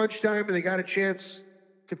comes to crunch time and they got a chance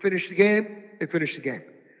to finish the game, they finish the game.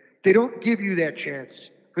 They don't give you that chance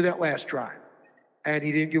for that last drive, and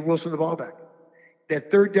he didn't give Wilson the ball back. That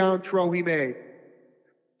 3rd down throw he made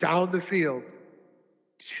down the field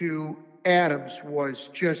to Adams was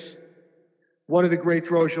just one of the great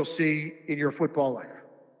throws you'll see in your football life.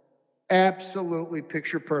 Absolutely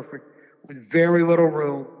picture perfect, with very little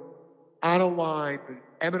room, on a line, but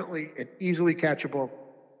eminently and easily catchable.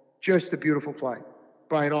 Just a beautiful play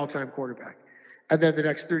by an all-time quarterback. And then the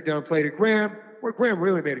next 3rd down play to Graham, where Graham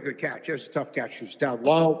really made a good catch. It was a tough catch. He was down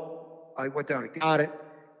low. He went down and got it.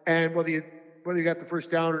 And whether you got the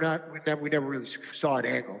 1st down or not, we never really saw an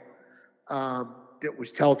angle that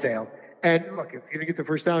was telltale. And look, if you're going to get the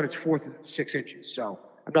 1st down, it's 4th and 6 inches. So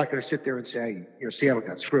I'm not going to sit there and say, Seattle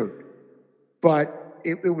got screwed. But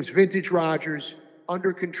it was vintage Rodgers,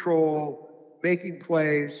 under control, making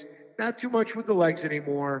plays, not too much with the legs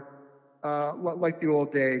anymore, like the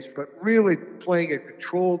old days, but really playing a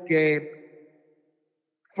controlled game,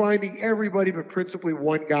 finding everybody but principally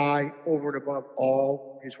one guy over and above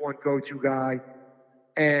all, his one go-to guy,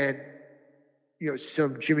 and,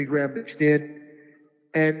 some Jimmy Graham mixed in.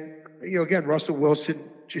 And, again, Russell Wilson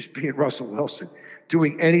just being Russell Wilson,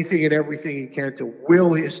 doing anything and everything he can to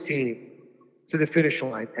will his team to the finish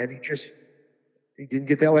line. And he didn't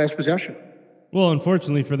get that last possession. Well,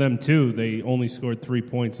 unfortunately for them, too, they only scored 3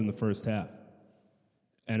 points in the first half.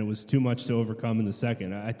 And it was too much to overcome in the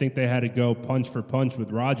second. I think they had to go punch for punch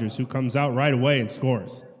with Rodgers, who comes out right away and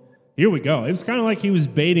scores. Here we go. It was kind of like he was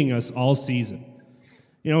baiting us all season.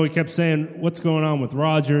 We kept saying, what's going on with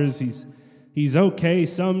Rodgers? He's okay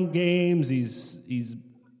some games. He's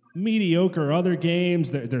mediocre other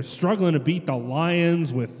games. They're struggling to beat the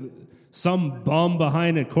Lions with some bum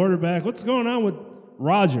behind a quarterback. What's going on with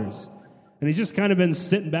Rodgers? And he's just kind of been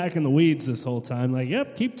sitting back in the weeds this whole time, like,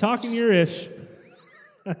 yep, keep talking your ish.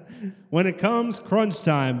 When it comes crunch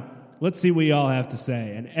time, let's see what y'all have to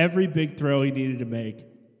say. And every big throw he needed to make,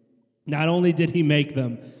 not only did he make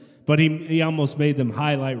them, but he almost made them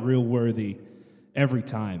highlight reel worthy every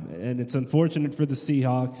time. And it's unfortunate for the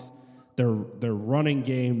Seahawks. Their running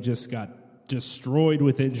game just got destroyed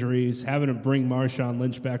with injuries, having to bring Marshawn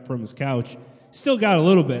Lynch back from his couch. Still got a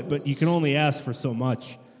little bit, but you can only ask for so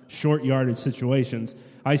much. Short yardage situations.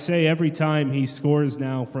 I say every time he scores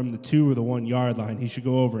now from the 2 or the 1 yard line, he should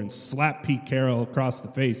go over and slap Pete Carroll across the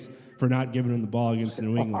face for not giving him the ball against the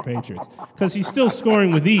New England Patriots. Because he's still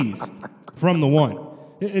scoring with ease from the 1.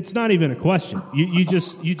 It's not even a question. You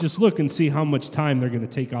just look and see how much time they're going to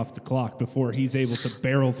take off the clock before he's able to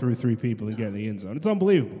barrel through 3 people and get in the end zone. It's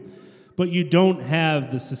unbelievable. But you don't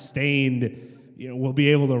have the sustained, we'll be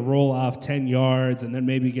able to roll off 10 yards and then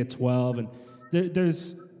maybe get 12. And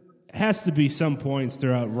there's has to be some points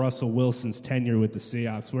throughout Russell Wilson's tenure with the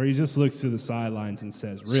Seahawks where he just looks to the sidelines and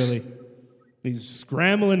says, really? He's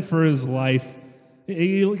scrambling for his life.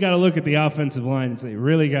 You got to look at the offensive line and say,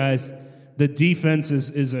 really, guys? The defense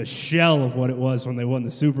is a shell of what it was when they won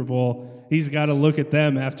the Super Bowl. He's got to look at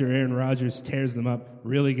them after Aaron Rodgers tears them up.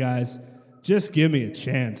 Really, guys? Just give me a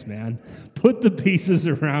chance, man. Put the pieces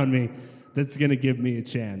around me. that's going to give me a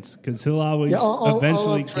chance because he'll always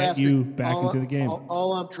eventually get you back into the game.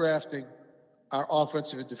 All I'm drafting are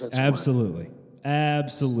offensive and defensive.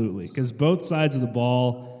 Absolutely. Because both sides of the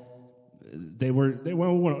ball, they I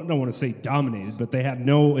don't want to say dominated, but they had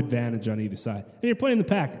no advantage on either side. And you're playing the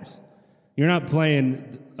Packers. You're not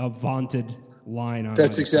playing a vaunted line on.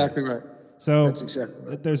 That's exactly right. So that's exactly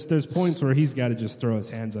right. There's points where he's got to just throw his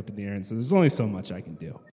hands up in the air and say, there's only so much I can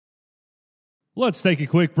do. Let's take a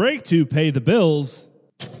quick break to pay the bills.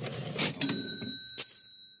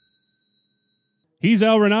 He's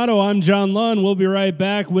Al Renato. I'm John Lund. We'll be right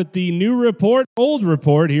back with the new report, old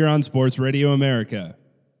report here on Sports Radio America.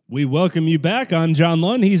 We welcome you back. I'm John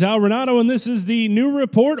Lund. He's Al Renato, and this is the new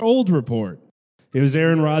report, old report. It was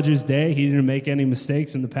Aaron Rodgers' day. He didn't make any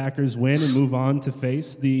mistakes, and the Packers win and move on to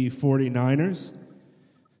face the 49ers.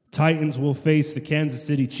 Titans will face the Kansas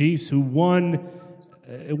City Chiefs, who won.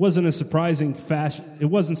 It wasn't a surprising fashion. It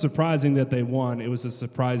wasn't surprising that they won. It was a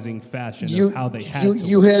surprising fashion of how they had to.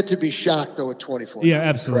 You had to be shocked, though, at 24. Yeah,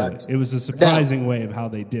 absolutely. Correct? It was a surprising way of how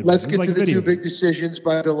they did. Let's get to the two big decisions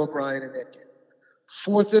by Bill O'Brien and Ed Kinn.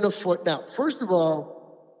 4th and a foot. Now, first of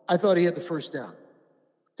all, I thought he had the first down.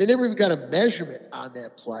 They never even got a measurement on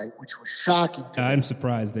that play, which was shocking to me. I'm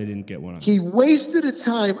surprised they didn't get one on. He wasted a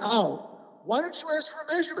timeout. Why don't you ask for a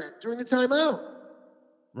measurement during the timeout?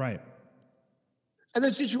 Right. And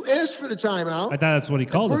then since you asked for the timeout, I thought that's what he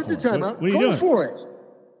called it for. The timeout. What are you doing?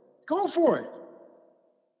 Go for it.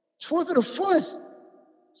 It's 4th and a foot.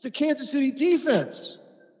 It's the Kansas City defense.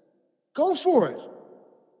 Go for it.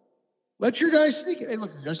 Let your guy sneak it. Hey,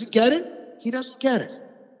 look, he doesn't get it. He doesn't get it.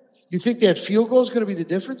 You think that field goal is going to be the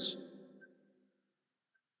difference?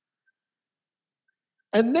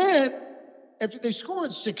 And then, after they score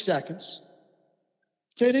in 6 seconds,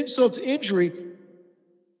 to an insult to injury,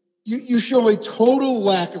 you show a total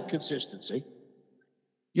lack of consistency.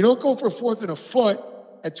 You don't go for a 4th and a foot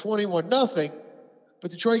at 21-0,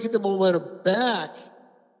 but to try to get the momentum back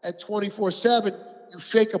at 24-7, you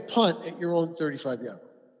fake a punt at your own 35-yard.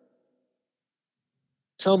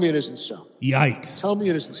 Tell me it isn't so. Yikes. Tell me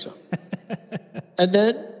it isn't so. And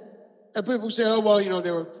people say, oh, well,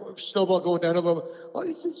 they were snowball going down. Blah, blah, blah.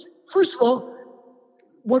 Well, first of all,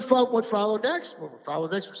 what followed next? Well, what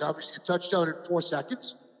followed next was obviously a touchdown in 4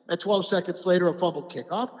 seconds. And 12 seconds later, a fumbled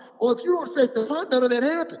kickoff. Well, if you don't fake the punt, none of that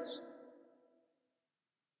happens.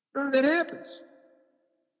 None of that happens.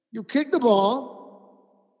 You kick the ball,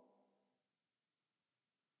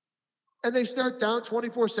 and they start down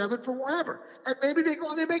 24-7 for whatever. And maybe they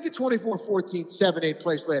make it 24-14, 7, 8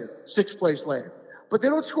 plays later, 6 plays later. But they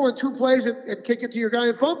don't score in 2 plays and kick it to your guy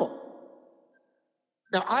and fumble.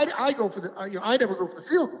 Now, I never go for the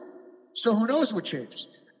field goal. So who knows what changes?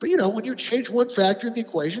 But, when you change one factor in the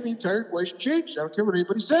equation, the entire equation changes. I don't care what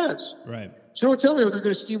anybody says. Right. So don't tell me they're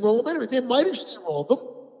going to steamroll them anyway. They might have steamrolled them,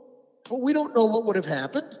 but we don't know what would have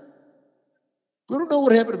happened. We don't know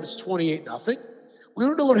what happened if it's 28-0. We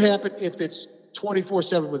don't know what happened if it's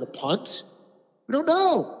 24-7 with a punt. We don't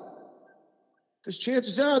know. Because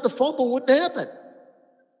chances are the fumble wouldn't happen.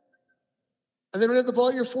 And they don't have the ball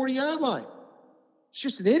at your 40-yard line. It's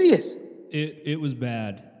just an idiot. It was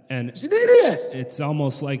bad. And he's an idiot. It's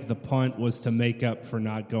almost like the punt was to make up for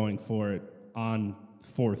not going for it on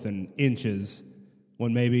 4th and inches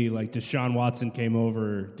when maybe like Deshaun Watson came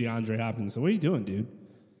over, DeAndre Hopkins and said, what are you doing, dude?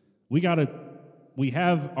 We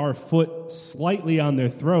have our foot slightly on their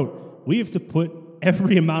throat. We have to put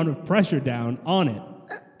every amount of pressure down on it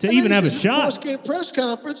to even have a shot. Post-game press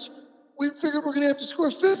conference, we figured we're going to have to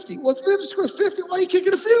score 50. Well, if you have to score 50, why are you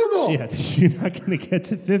kicking a field goal? Yeah, you're not going to get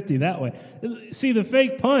to 50 that way. See, the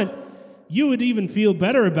fake punt, you would even feel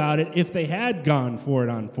better about it if they had gone for it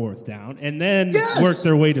on 4th down and then worked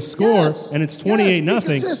their way to score, and it's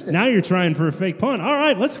 28-0. Now you're trying for a fake punt. All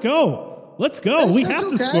right, let's go. We have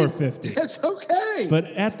to score 50. That's okay. But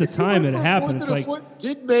at the time it happened, it's like...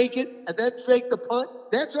 Didn't make it and then fake the punt.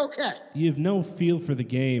 That's okay. You have no feel for the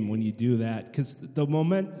game when you do that because the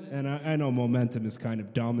and I know momentum is kind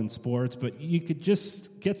of dumb in sports, but you could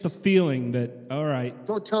just get the feeling that, all right.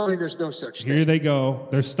 Don't tell me there's no such thing. Here they go.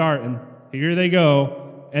 They're starting. Here they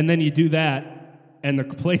go. And then you do that, and the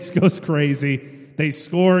place goes crazy. They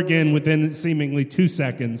score again within seemingly 2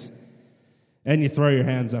 seconds, and you throw your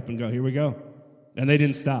hands up and go, here we go. And they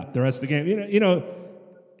didn't stop the rest of the game. You know,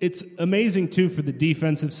 it's amazing, too, for the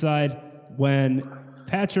defensive side when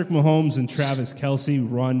Patrick Mahomes and Travis Kelce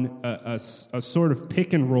run a sort of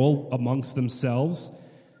pick and roll amongst themselves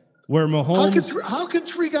where Mahomes... How can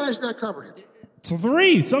 3 guys not cover him?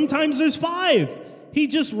 3. Sometimes there's 5. He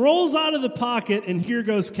just rolls out of the pocket, and here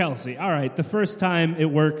goes Kelce. All right, the first time it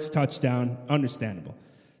works, touchdown, understandable.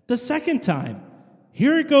 The second time,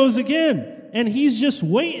 Here it goes again. And he's just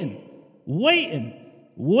waiting. All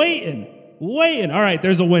right,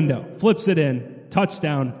 there's a window. Flips it in.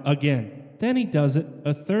 Touchdown again. Then he does it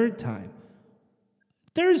a third time.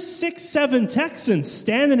 There's 6, 7 Texans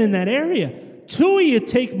standing in that area. 2 of you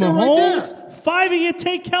take Mahomes. Right 5 of you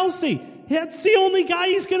take Kelsey. That's the only guy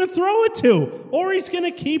he's going to throw it to. Or he's going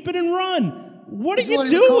to keep it and run. What are you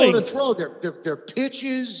doing? Their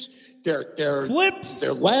pitches, their flips,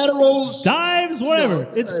 their laterals, dives, whatever.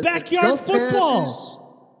 It's backyard football. Passes.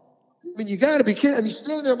 I mean, you got to be kidding. And he's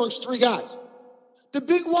standing there amongst 3 guys. The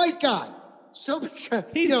big white guy.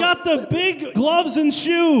 He's got the big gloves and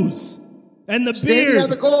shoes and the standing beard. on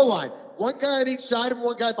the goal line. One guy on each side and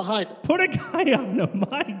one guy behind him. Put a guy on him.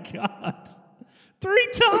 My God. 3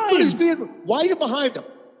 times. Why are you behind him?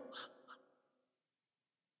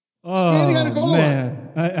 Oh, on a goal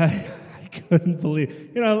man. I couldn't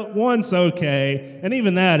believe. One's okay. And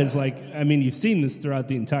even that is you've seen this throughout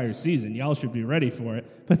the entire season. Y'all should be ready for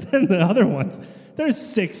it. But then the other ones, there's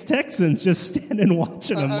 6 Texans just standing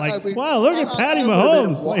watching them wow, look at Patty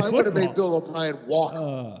Mahomes. I would have made Bill O'Brien walk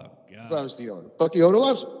if I was the owner. But the owner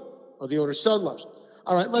loves him. Or the owner's son loves him.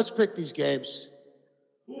 All right, let's pick these games.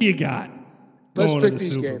 Who you got Let's going pick to the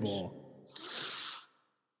these Super games. Bowl?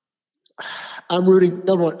 I'm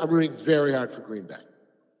rooting very hard for Green Bay.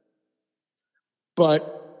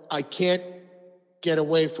 But I can't get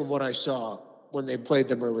away from what I saw when they played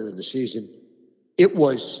them earlier in the season. It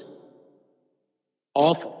was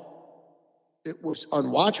awful. It was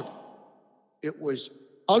unwatchable. It was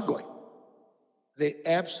ugly. They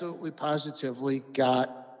absolutely positively got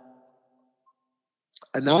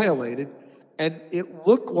annihilated. And it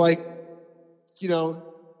looked like,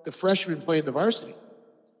 the freshmen playing the varsity.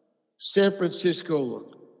 San Francisco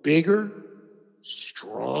looked bigger,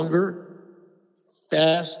 stronger,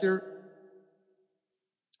 faster.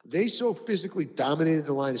 They so physically dominated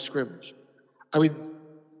the line of scrimmage. I mean,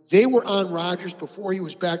 they were on Rodgers before he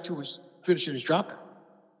was back to finishing his drop back.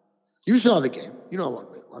 You saw the game. You know what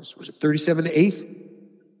it was. Was it 37-8?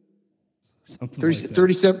 Something like that.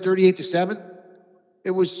 38-7?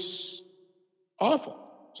 It was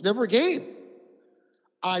awful. It's never a game.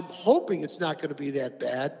 I'm hoping it's not going to be that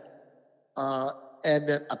bad. And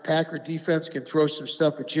that a Packer defense can throw some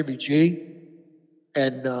stuff at Jimmy G.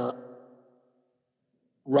 And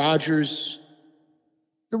Rodgers,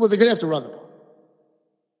 well, they're going to have to run the ball.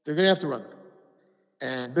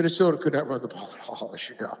 And Minnesota could not run the ball at all, as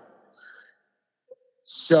you know.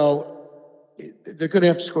 So they're going to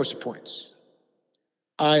have to score some points.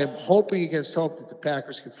 I am hoping against hope that the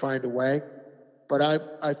Packers can find a way. But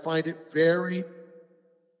I find it very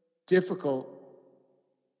difficult,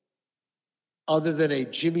 other than a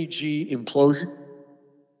Jimmy G implosion,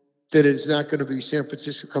 that it's not going to be San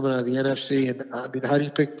Francisco coming out of the NFC. And I mean, how do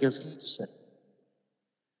you pick against Kansas City?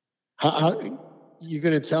 How you're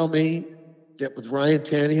going to tell me that with Ryan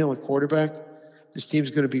Tannehill at quarterback, this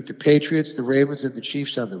team's going to beat the Patriots, the Ravens, and the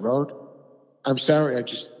Chiefs on the road? I'm sorry.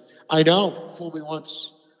 I know. Fool me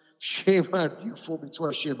once, shame on you. Fool me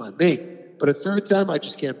twice, shame on me. But a third time, I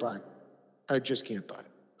just can't buy it. I just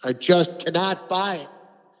cannot buy it.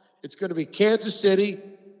 It's going to be Kansas City,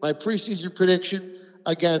 my preseason prediction,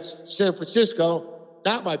 against San Francisco,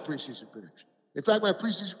 not my preseason prediction. In fact, my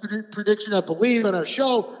preseason prediction, I believe, on our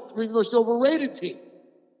show, is the most overrated team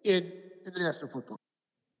in the National Football.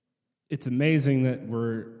 It's amazing that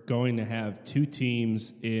we're going to have 2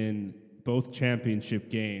 teams in both championship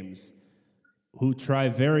games who try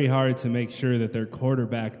very hard to make sure that their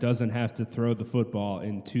quarterback doesn't have to throw the football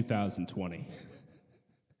in 2020.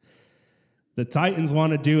 The Titans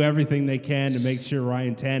want to do everything they can to make sure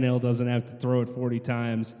Ryan Tannehill doesn't have to throw it 40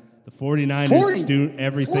 times. The 49ers do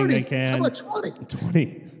everything they can. How about 20?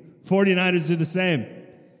 20. 49ers do the same.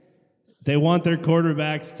 They want their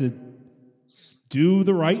quarterbacks to do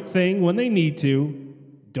the right thing when they need to.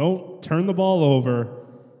 Don't turn the ball over.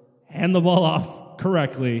 Hand the ball off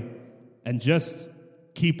correctly. And just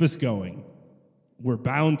keep us going. We're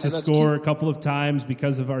bound to score a couple of times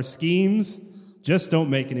because of our schemes. Just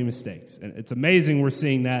don't make any mistakes. And it's amazing we're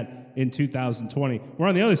seeing that in 2020. We're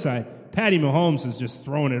on the other side. Patty Mahomes is just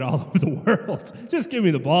throwing it all over the world. Just give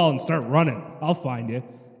me the ball and start running. I'll find you.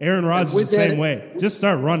 Aaron Rodgers is the same way. Just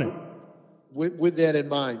start running. With that in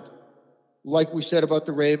mind, like we said about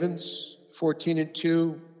the Ravens,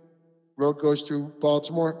 14-2, road goes through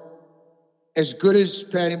Baltimore. As good as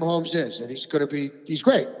Patty Mahomes is, and he's great. He's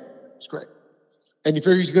great. And you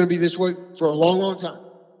figure he's going to be this way for a long, long time,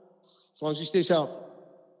 as long as he stays healthy.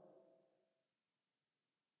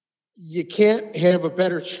 You can't have a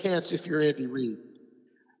better chance if you're Andy Reid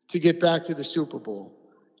to get back to the Super Bowl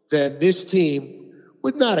than this team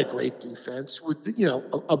with not a great defense, with,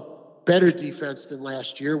 a better defense than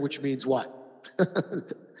last year, which means what?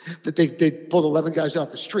 That they pulled 11 guys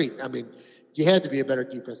off the street. I mean, you had to be a better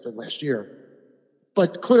defense than last year.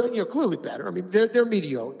 But clearly better. I mean, they're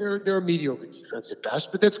mediocre. They're a mediocre defense at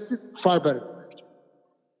best, but that's far better than last year.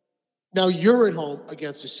 Now you're at home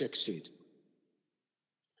against a 6 seed.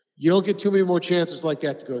 You don't get too many more chances like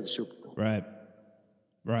that to go to the Super Bowl. Right.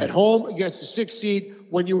 At home against the 6 seed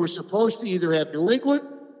when you were supposed to either have New England,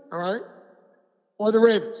 all right, or the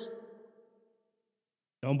Ravens.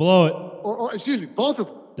 Don't blow it. Or excuse me, both of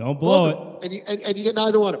them. Don't blow it. And you get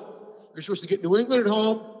neither one of them. You're supposed to get New England at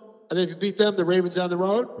home, and then if you beat them, the Ravens on the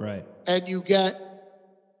road. Right. And you get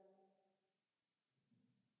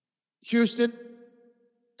Houston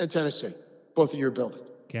and Tennessee, both in your building.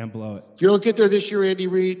 Can't blow it. If you don't get there this year, Andy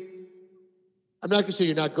Reid, I'm not going to say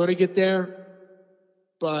you're not going to get there,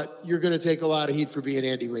 but you're going to take a lot of heat for being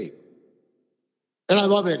Andy Reid. And I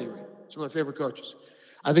love Andy Reid. He's one of my favorite coaches.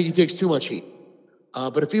 I think he takes too much heat.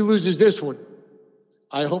 But if he loses this one,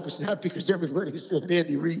 I hope it's not because everybody said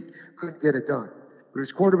Andy Reid couldn't get it done. But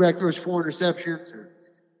his quarterback throws 4 interceptions, or,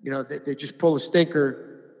 they just pull a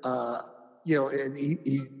stinker, and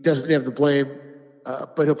he doesn't have the blame,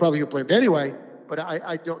 but he'll probably get blamed anyway. But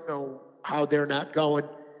I don't know how they're not going.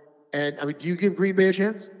 And, I mean, do you give Green Bay a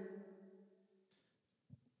chance?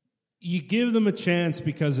 You give them a chance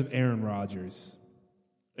because of Aaron Rodgers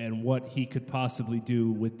and what he could possibly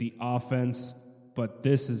do with the offense, but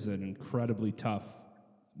this is an incredibly tough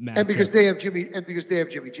matchup. And because they have Jimmy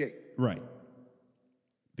G. Right.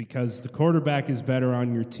 Because the quarterback is better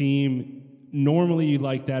on your team. Normally you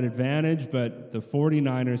like that advantage, but the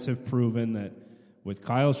 49ers have proven that with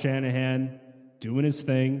Kyle Shanahan doing his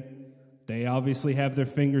thing, they obviously have their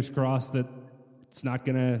fingers crossed that it's not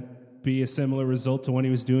going to be a similar result to when he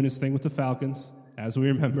was doing his thing with the Falcons, as we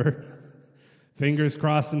remember. Fingers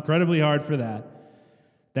crossed incredibly hard for that.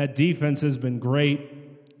 That defense has been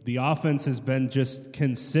great. The offense has been just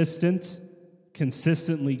consistently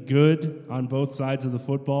good on both sides of the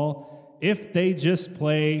football. If they just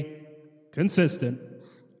play consistent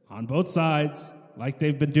on both sides like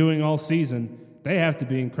they've been doing all season, they have to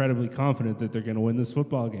be incredibly confident that they're going to win this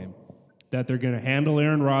football game, that they're going to handle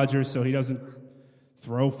Aaron Rodgers so he doesn't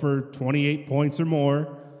throw for 28 points or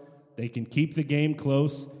more. They can keep the game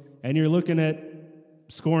close, and you're looking at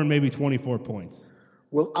scoring maybe 24 points.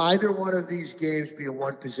 Will either one of these games be a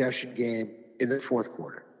one-possession game in the fourth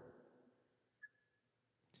quarter?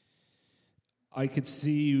 I could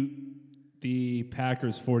see the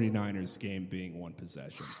Packers-49ers game being one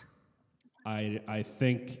possession. I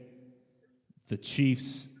think the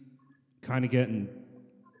Chiefs kind of getting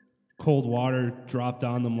cold water dropped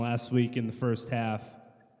on them last week in the first half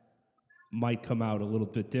might come out a little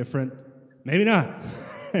bit different. Maybe not.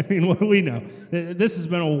 I mean, what do we know? This has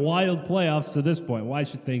been a wild playoffs to this point. Why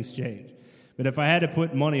should things change? But if I had to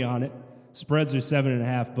put money on it, spreads are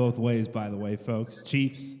 7.5 both ways, by the way, folks.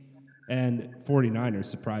 Chiefs and 49ers,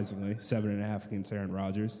 surprisingly, 7.5 against Aaron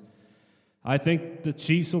Rodgers. I think the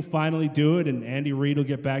Chiefs will finally do it, and Andy Reid will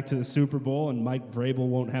get back to the Super Bowl, and Mike Vrabel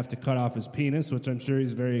won't have to cut off his penis, which I'm sure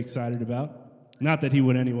he's very excited about. Not that he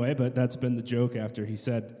would anyway, but that's been the joke after he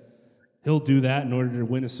said he'll do that in order to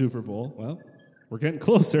win a Super Bowl. Well, we're getting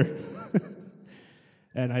closer.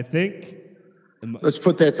 And I think... Let's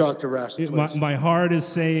put that talk to rest, please. My heart is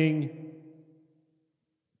saying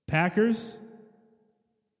Packers.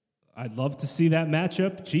 I'd love to see that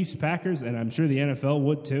matchup, Chiefs-Packers, and I'm sure the NFL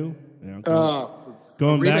would too.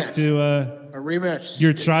 Going back to a rematch,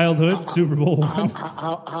 your childhood, Super Bowl one.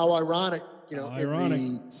 How ironic, ironic.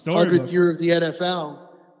 in the 100th year of the NFL,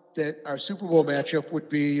 that our Super Bowl matchup would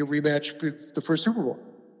be a rematch for the first Super Bowl.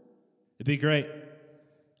 It'd be great,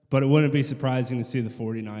 but it wouldn't be surprising to see the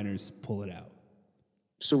 49ers pull it out.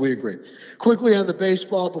 So we agree. Quickly on the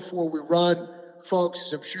baseball before we run, folks,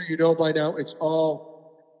 as I'm sure you know by now, it's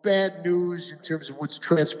all bad news in terms of what's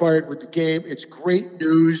transpired with the game. It's great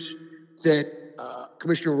news that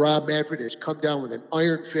Commissioner Rob Manfred has come down with an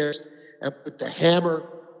iron fist and put the hammer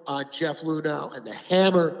on Jeff Luhnow and the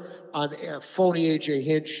hammer on phony A.J.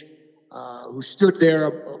 Hinch, who stood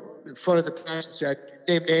there in front of the press and said,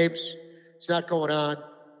 name names, it's not going on,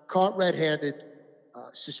 caught red-handed,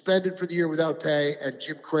 suspended for the year without pay, and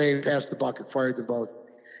Jim Crane passed the buck and fired them both.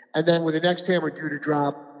 And then with the next hammer due to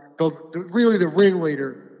drop, really the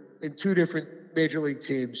ringleader in two different major league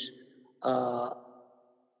teams,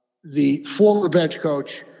 the former bench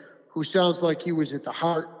coach, who sounds like he was at the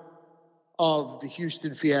heart of the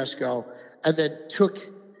Houston fiasco, and then took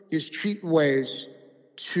his cheating ways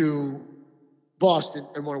to Boston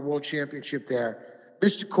and won a world championship there.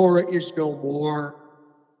 Mr. Cora is no more.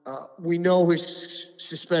 We know his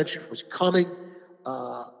suspension was coming,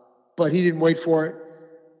 but he didn't wait for it.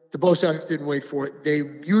 The Bo Sox didn't wait for it. They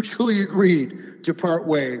mutually agreed to part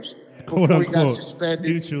ways before he got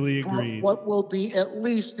suspended. Mutually agreed. For what will be at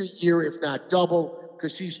least a year, if not double,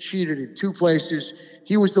 because he's cheated in 2 places.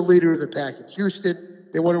 He was the leader of the pack in Houston.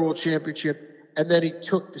 They won a world championship, and then he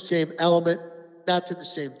took the same element, not to the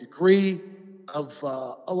same degree of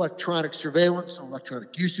electronic surveillance,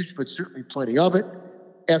 electronic usage, but certainly plenty of it.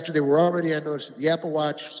 After they were already on notice of the Apple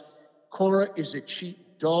Watch, Cora is a cheating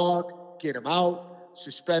dog. Get him out.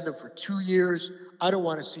 Suspend him for 2 years. I don't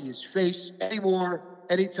want to see his face anymore,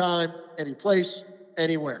 anytime, any place,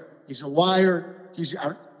 anywhere. He's a liar. He's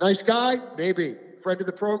a nice guy, maybe. Friend of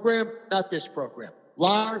the program, not this program.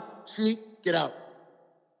 Liar, cheat, get out.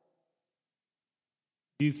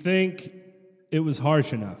 Do you think it was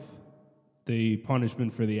harsh enough, the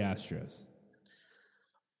punishment for the Astros?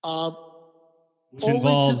 Which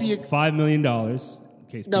involves $5 million. In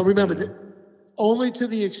case now, remember, that only to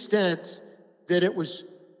the extent that it was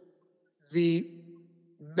the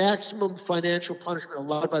maximum financial punishment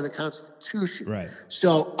allowed by the Constitution. Right.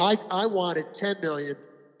 So I wanted $10 million,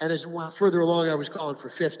 and as it went further along, I was calling for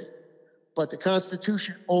 50. But the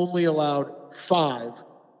Constitution only allowed 5.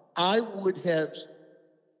 I would have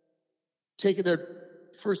taken their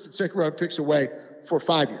first and second round picks away for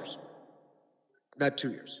 5 years, not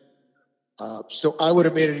 2 years. So I would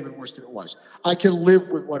have made it even worse than it was. I can live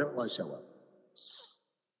with what it was, however.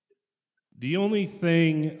 The only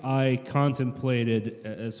thing I contemplated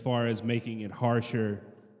as far as making it harsher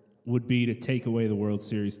would be to take away the World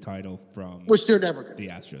Series title from which they're never going to the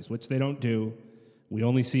Astros, which they don't do. We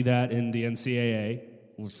only see that in the NCAA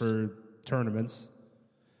for tournaments.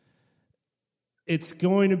 It's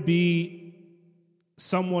going to be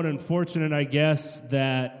somewhat unfortunate, I guess,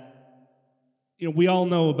 that we all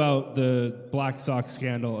know about the Black Sox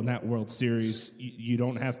scandal in that World Series. You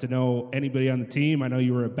don't have to know anybody on the team. I know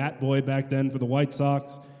you were a bat boy back then for the White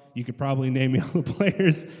Sox. You could probably name me all the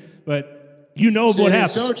players, but you know what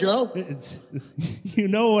happened. So, Joe. You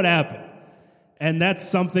know what happened. And that's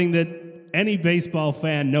something that any baseball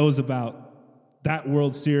fan knows about. That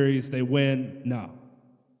World Series, they win. No.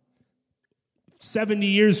 70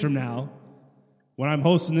 years from now, when I'm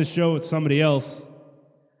hosting this show with somebody else,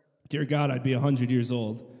 dear God, I'd be 100 years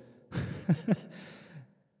old.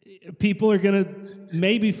 People are going to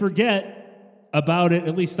maybe forget about it,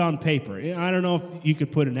 at least on paper. I don't know if you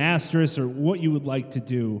could put an asterisk or what you would like to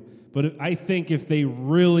do, but I think if they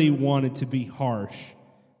really wanted to be harsh,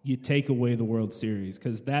 you take away the World Series,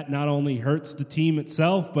 because that not only hurts the team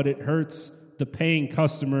itself, but it hurts the paying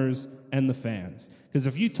customers and the fans. Because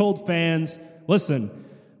if you told fans, listen,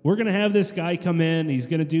 we're going to have this guy come in. He's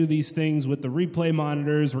going to do these things with the replay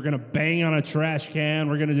monitors. We're going to bang on a trash can.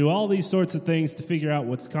 We're going to do all these sorts of things to figure out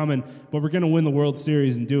what's coming, but we're going to win the World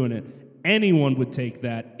Series and doing it. Anyone would take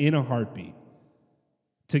that in a heartbeat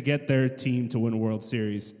to get their team to win a World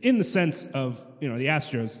Series, in the sense of, the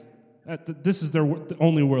Astros, this is their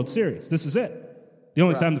only World Series. This is it. The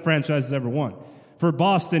only time the franchise has ever won. For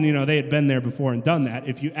Boston, they had been there before and done that.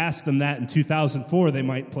 If you asked them that in 2004, they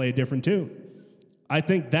might play a different tune. I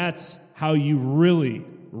think that's how you really,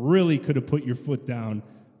 really could have put your foot down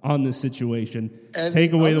on this situation. And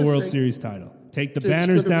take away the World Series title. Take the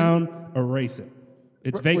banners down, erase it.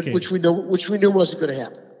 It's vacated. Which we knew wasn't going to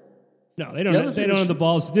happen. No, they don't have the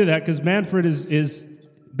balls to do that, because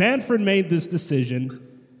Manfred made this decision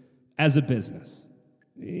as a business.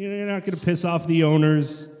 You're not going to piss off the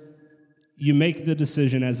owners. You make the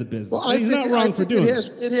decision as a business. Well, he's not wrong for doing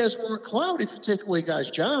it. It has more clout if you take away guys'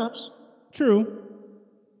 jobs. True.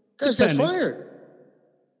 Guys got fired.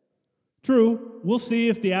 True. We'll see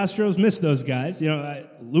if the Astros miss those guys.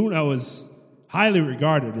 Luna was highly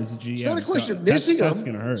regarded as a GM. It's not a question of missing them. That's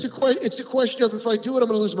going to hurt. It's a question of, if I do it, I'm going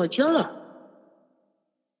to lose my job.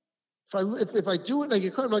 If I do it and I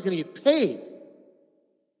get caught, I'm not going to get paid.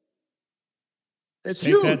 That's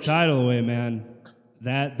huge. Take that title away, man.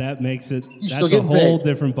 That makes it. That's a whole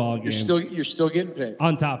different ballgame. You're still getting paid.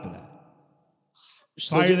 On top of that,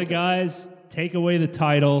 fire the guys. Take away the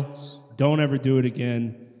title. Don't ever do it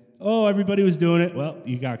again. Oh, everybody was doing it. Well,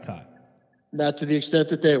 you got caught. Not to the extent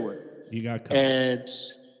that they were. You got caught. And,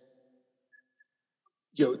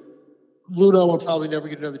 Luno will probably never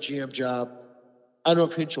get another GM job. I don't know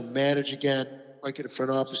if Hinch will manage again, might get a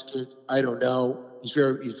front office gig. I don't know. He's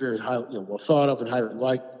very highly, well thought of and highly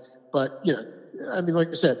liked. But, like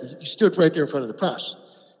I said, he stood right there in front of the press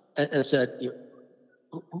and said,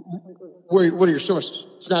 what are your sources?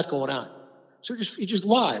 It's not going on. So he just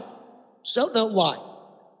lied. Just out and out lied.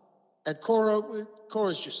 And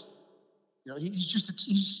Cora's just,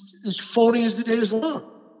 he's as phony as the day is long.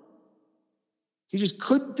 He just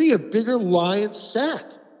couldn't be a bigger lion sack.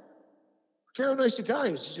 Look how nice a guy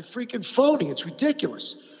is. He's a freaking phony. It's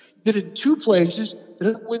ridiculous. He did it in 2 places,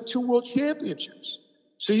 didn't win 2 world championships.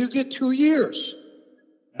 So you get 2 years.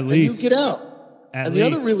 At least. You get out. And the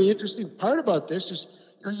other really interesting part about this is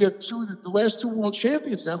you have the last 2 world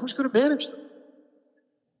champions now. Who's going to manage them?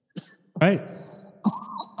 Right.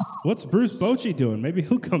 What's Bruce Bochy doing? Maybe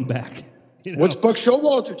he'll come back. You know? What's Buck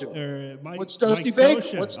Showalter doing? Or What's Dusty Mike Baker?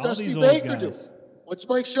 Scioscia, What's all Dusty these old Baker guys. doing? What's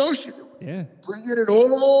Mike Scioscia doing? Yeah. Bring in an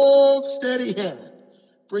old steady hand.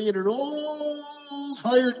 Bring in an old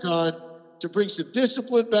hired gun to bring some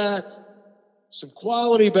discipline back, some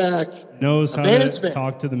quality back. Knows how to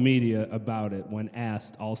talk to the media about it when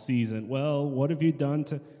asked all season. Well, what have you done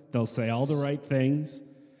to... They'll say all the right things.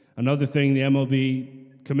 Another thing the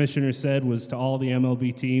MLB commissioner said was to all the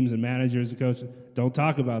MLB teams and managers and coaches, don't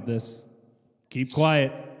talk about this. Keep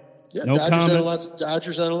quiet. Yeah, no comments.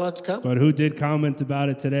 Dodgers aren't allowed to comment. But who did comment about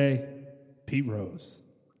it today? Pete Rose.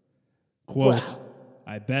 Quote, wow.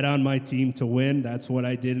 I bet on my team to win. That's what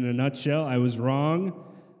I did in a nutshell. I was wrong,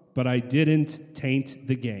 but I didn't taint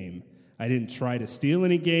the game. I didn't try to steal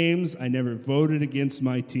any games. I never voted against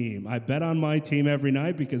my team. I bet on my team every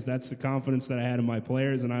night because that's the confidence that I had in my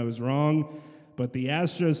players, and I was wrong. But the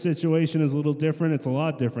Astros situation is a little different. It's a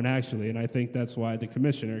lot different, actually, and I think that's why the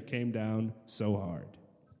commissioner came down so hard.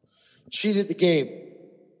 Cheated the game.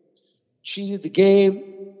 Cheated the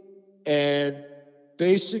game and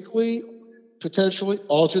basically, potentially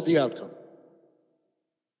altered the outcome.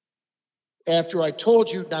 After I told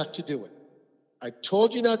you not to do it. I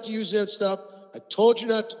told you not to use that stuff. I told you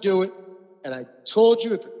not to do it. And I told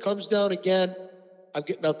you if it comes down again, I'm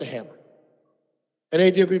getting out the hammer. And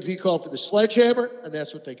AWP called for the sledgehammer, and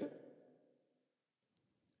that's what they got.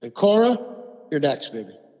 And Cora, you're next,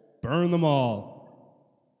 baby. Burn them all.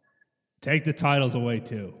 Take the titles away,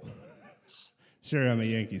 too. Sure, I'm a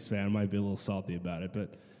Yankees fan. I might be a little salty about it.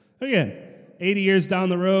 But, again, 80 years down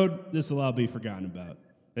the road, this will all be forgotten about.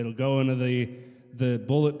 It'll go into the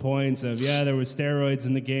bullet points of, yeah, there was steroids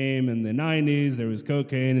in the game in the 90s, there was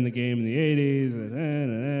cocaine in the game in the 80s,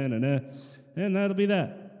 and that'll be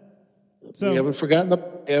that. So we haven't forgotten the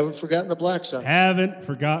Black Sox. Haven't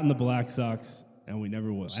forgotten the Black Sox, and we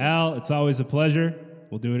never will. Al, it's always a pleasure.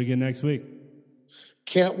 We'll do it again next week.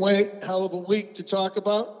 Can't wait. Hell of a week to talk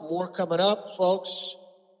about. More coming up, folks.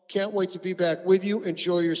 Can't wait to be back with you.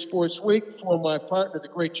 Enjoy your sports week. For my partner, the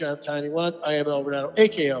great John Tiny Lund, I am El Renato,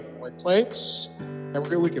 a.k.a. White Plains. Have a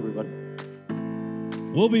great week, everybody.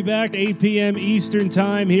 We'll be back 8 p.m. Eastern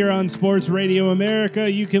Time here on Sports Radio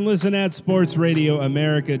America. You can listen at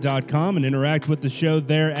sportsradioamerica.com and interact with the show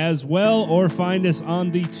there as well, or find us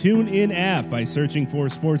on the TuneIn app by searching for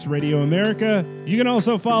Sports Radio America. You can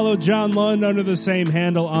also follow John Lund under the same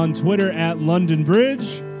handle on Twitter at London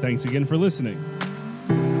Bridge. Thanks again for listening.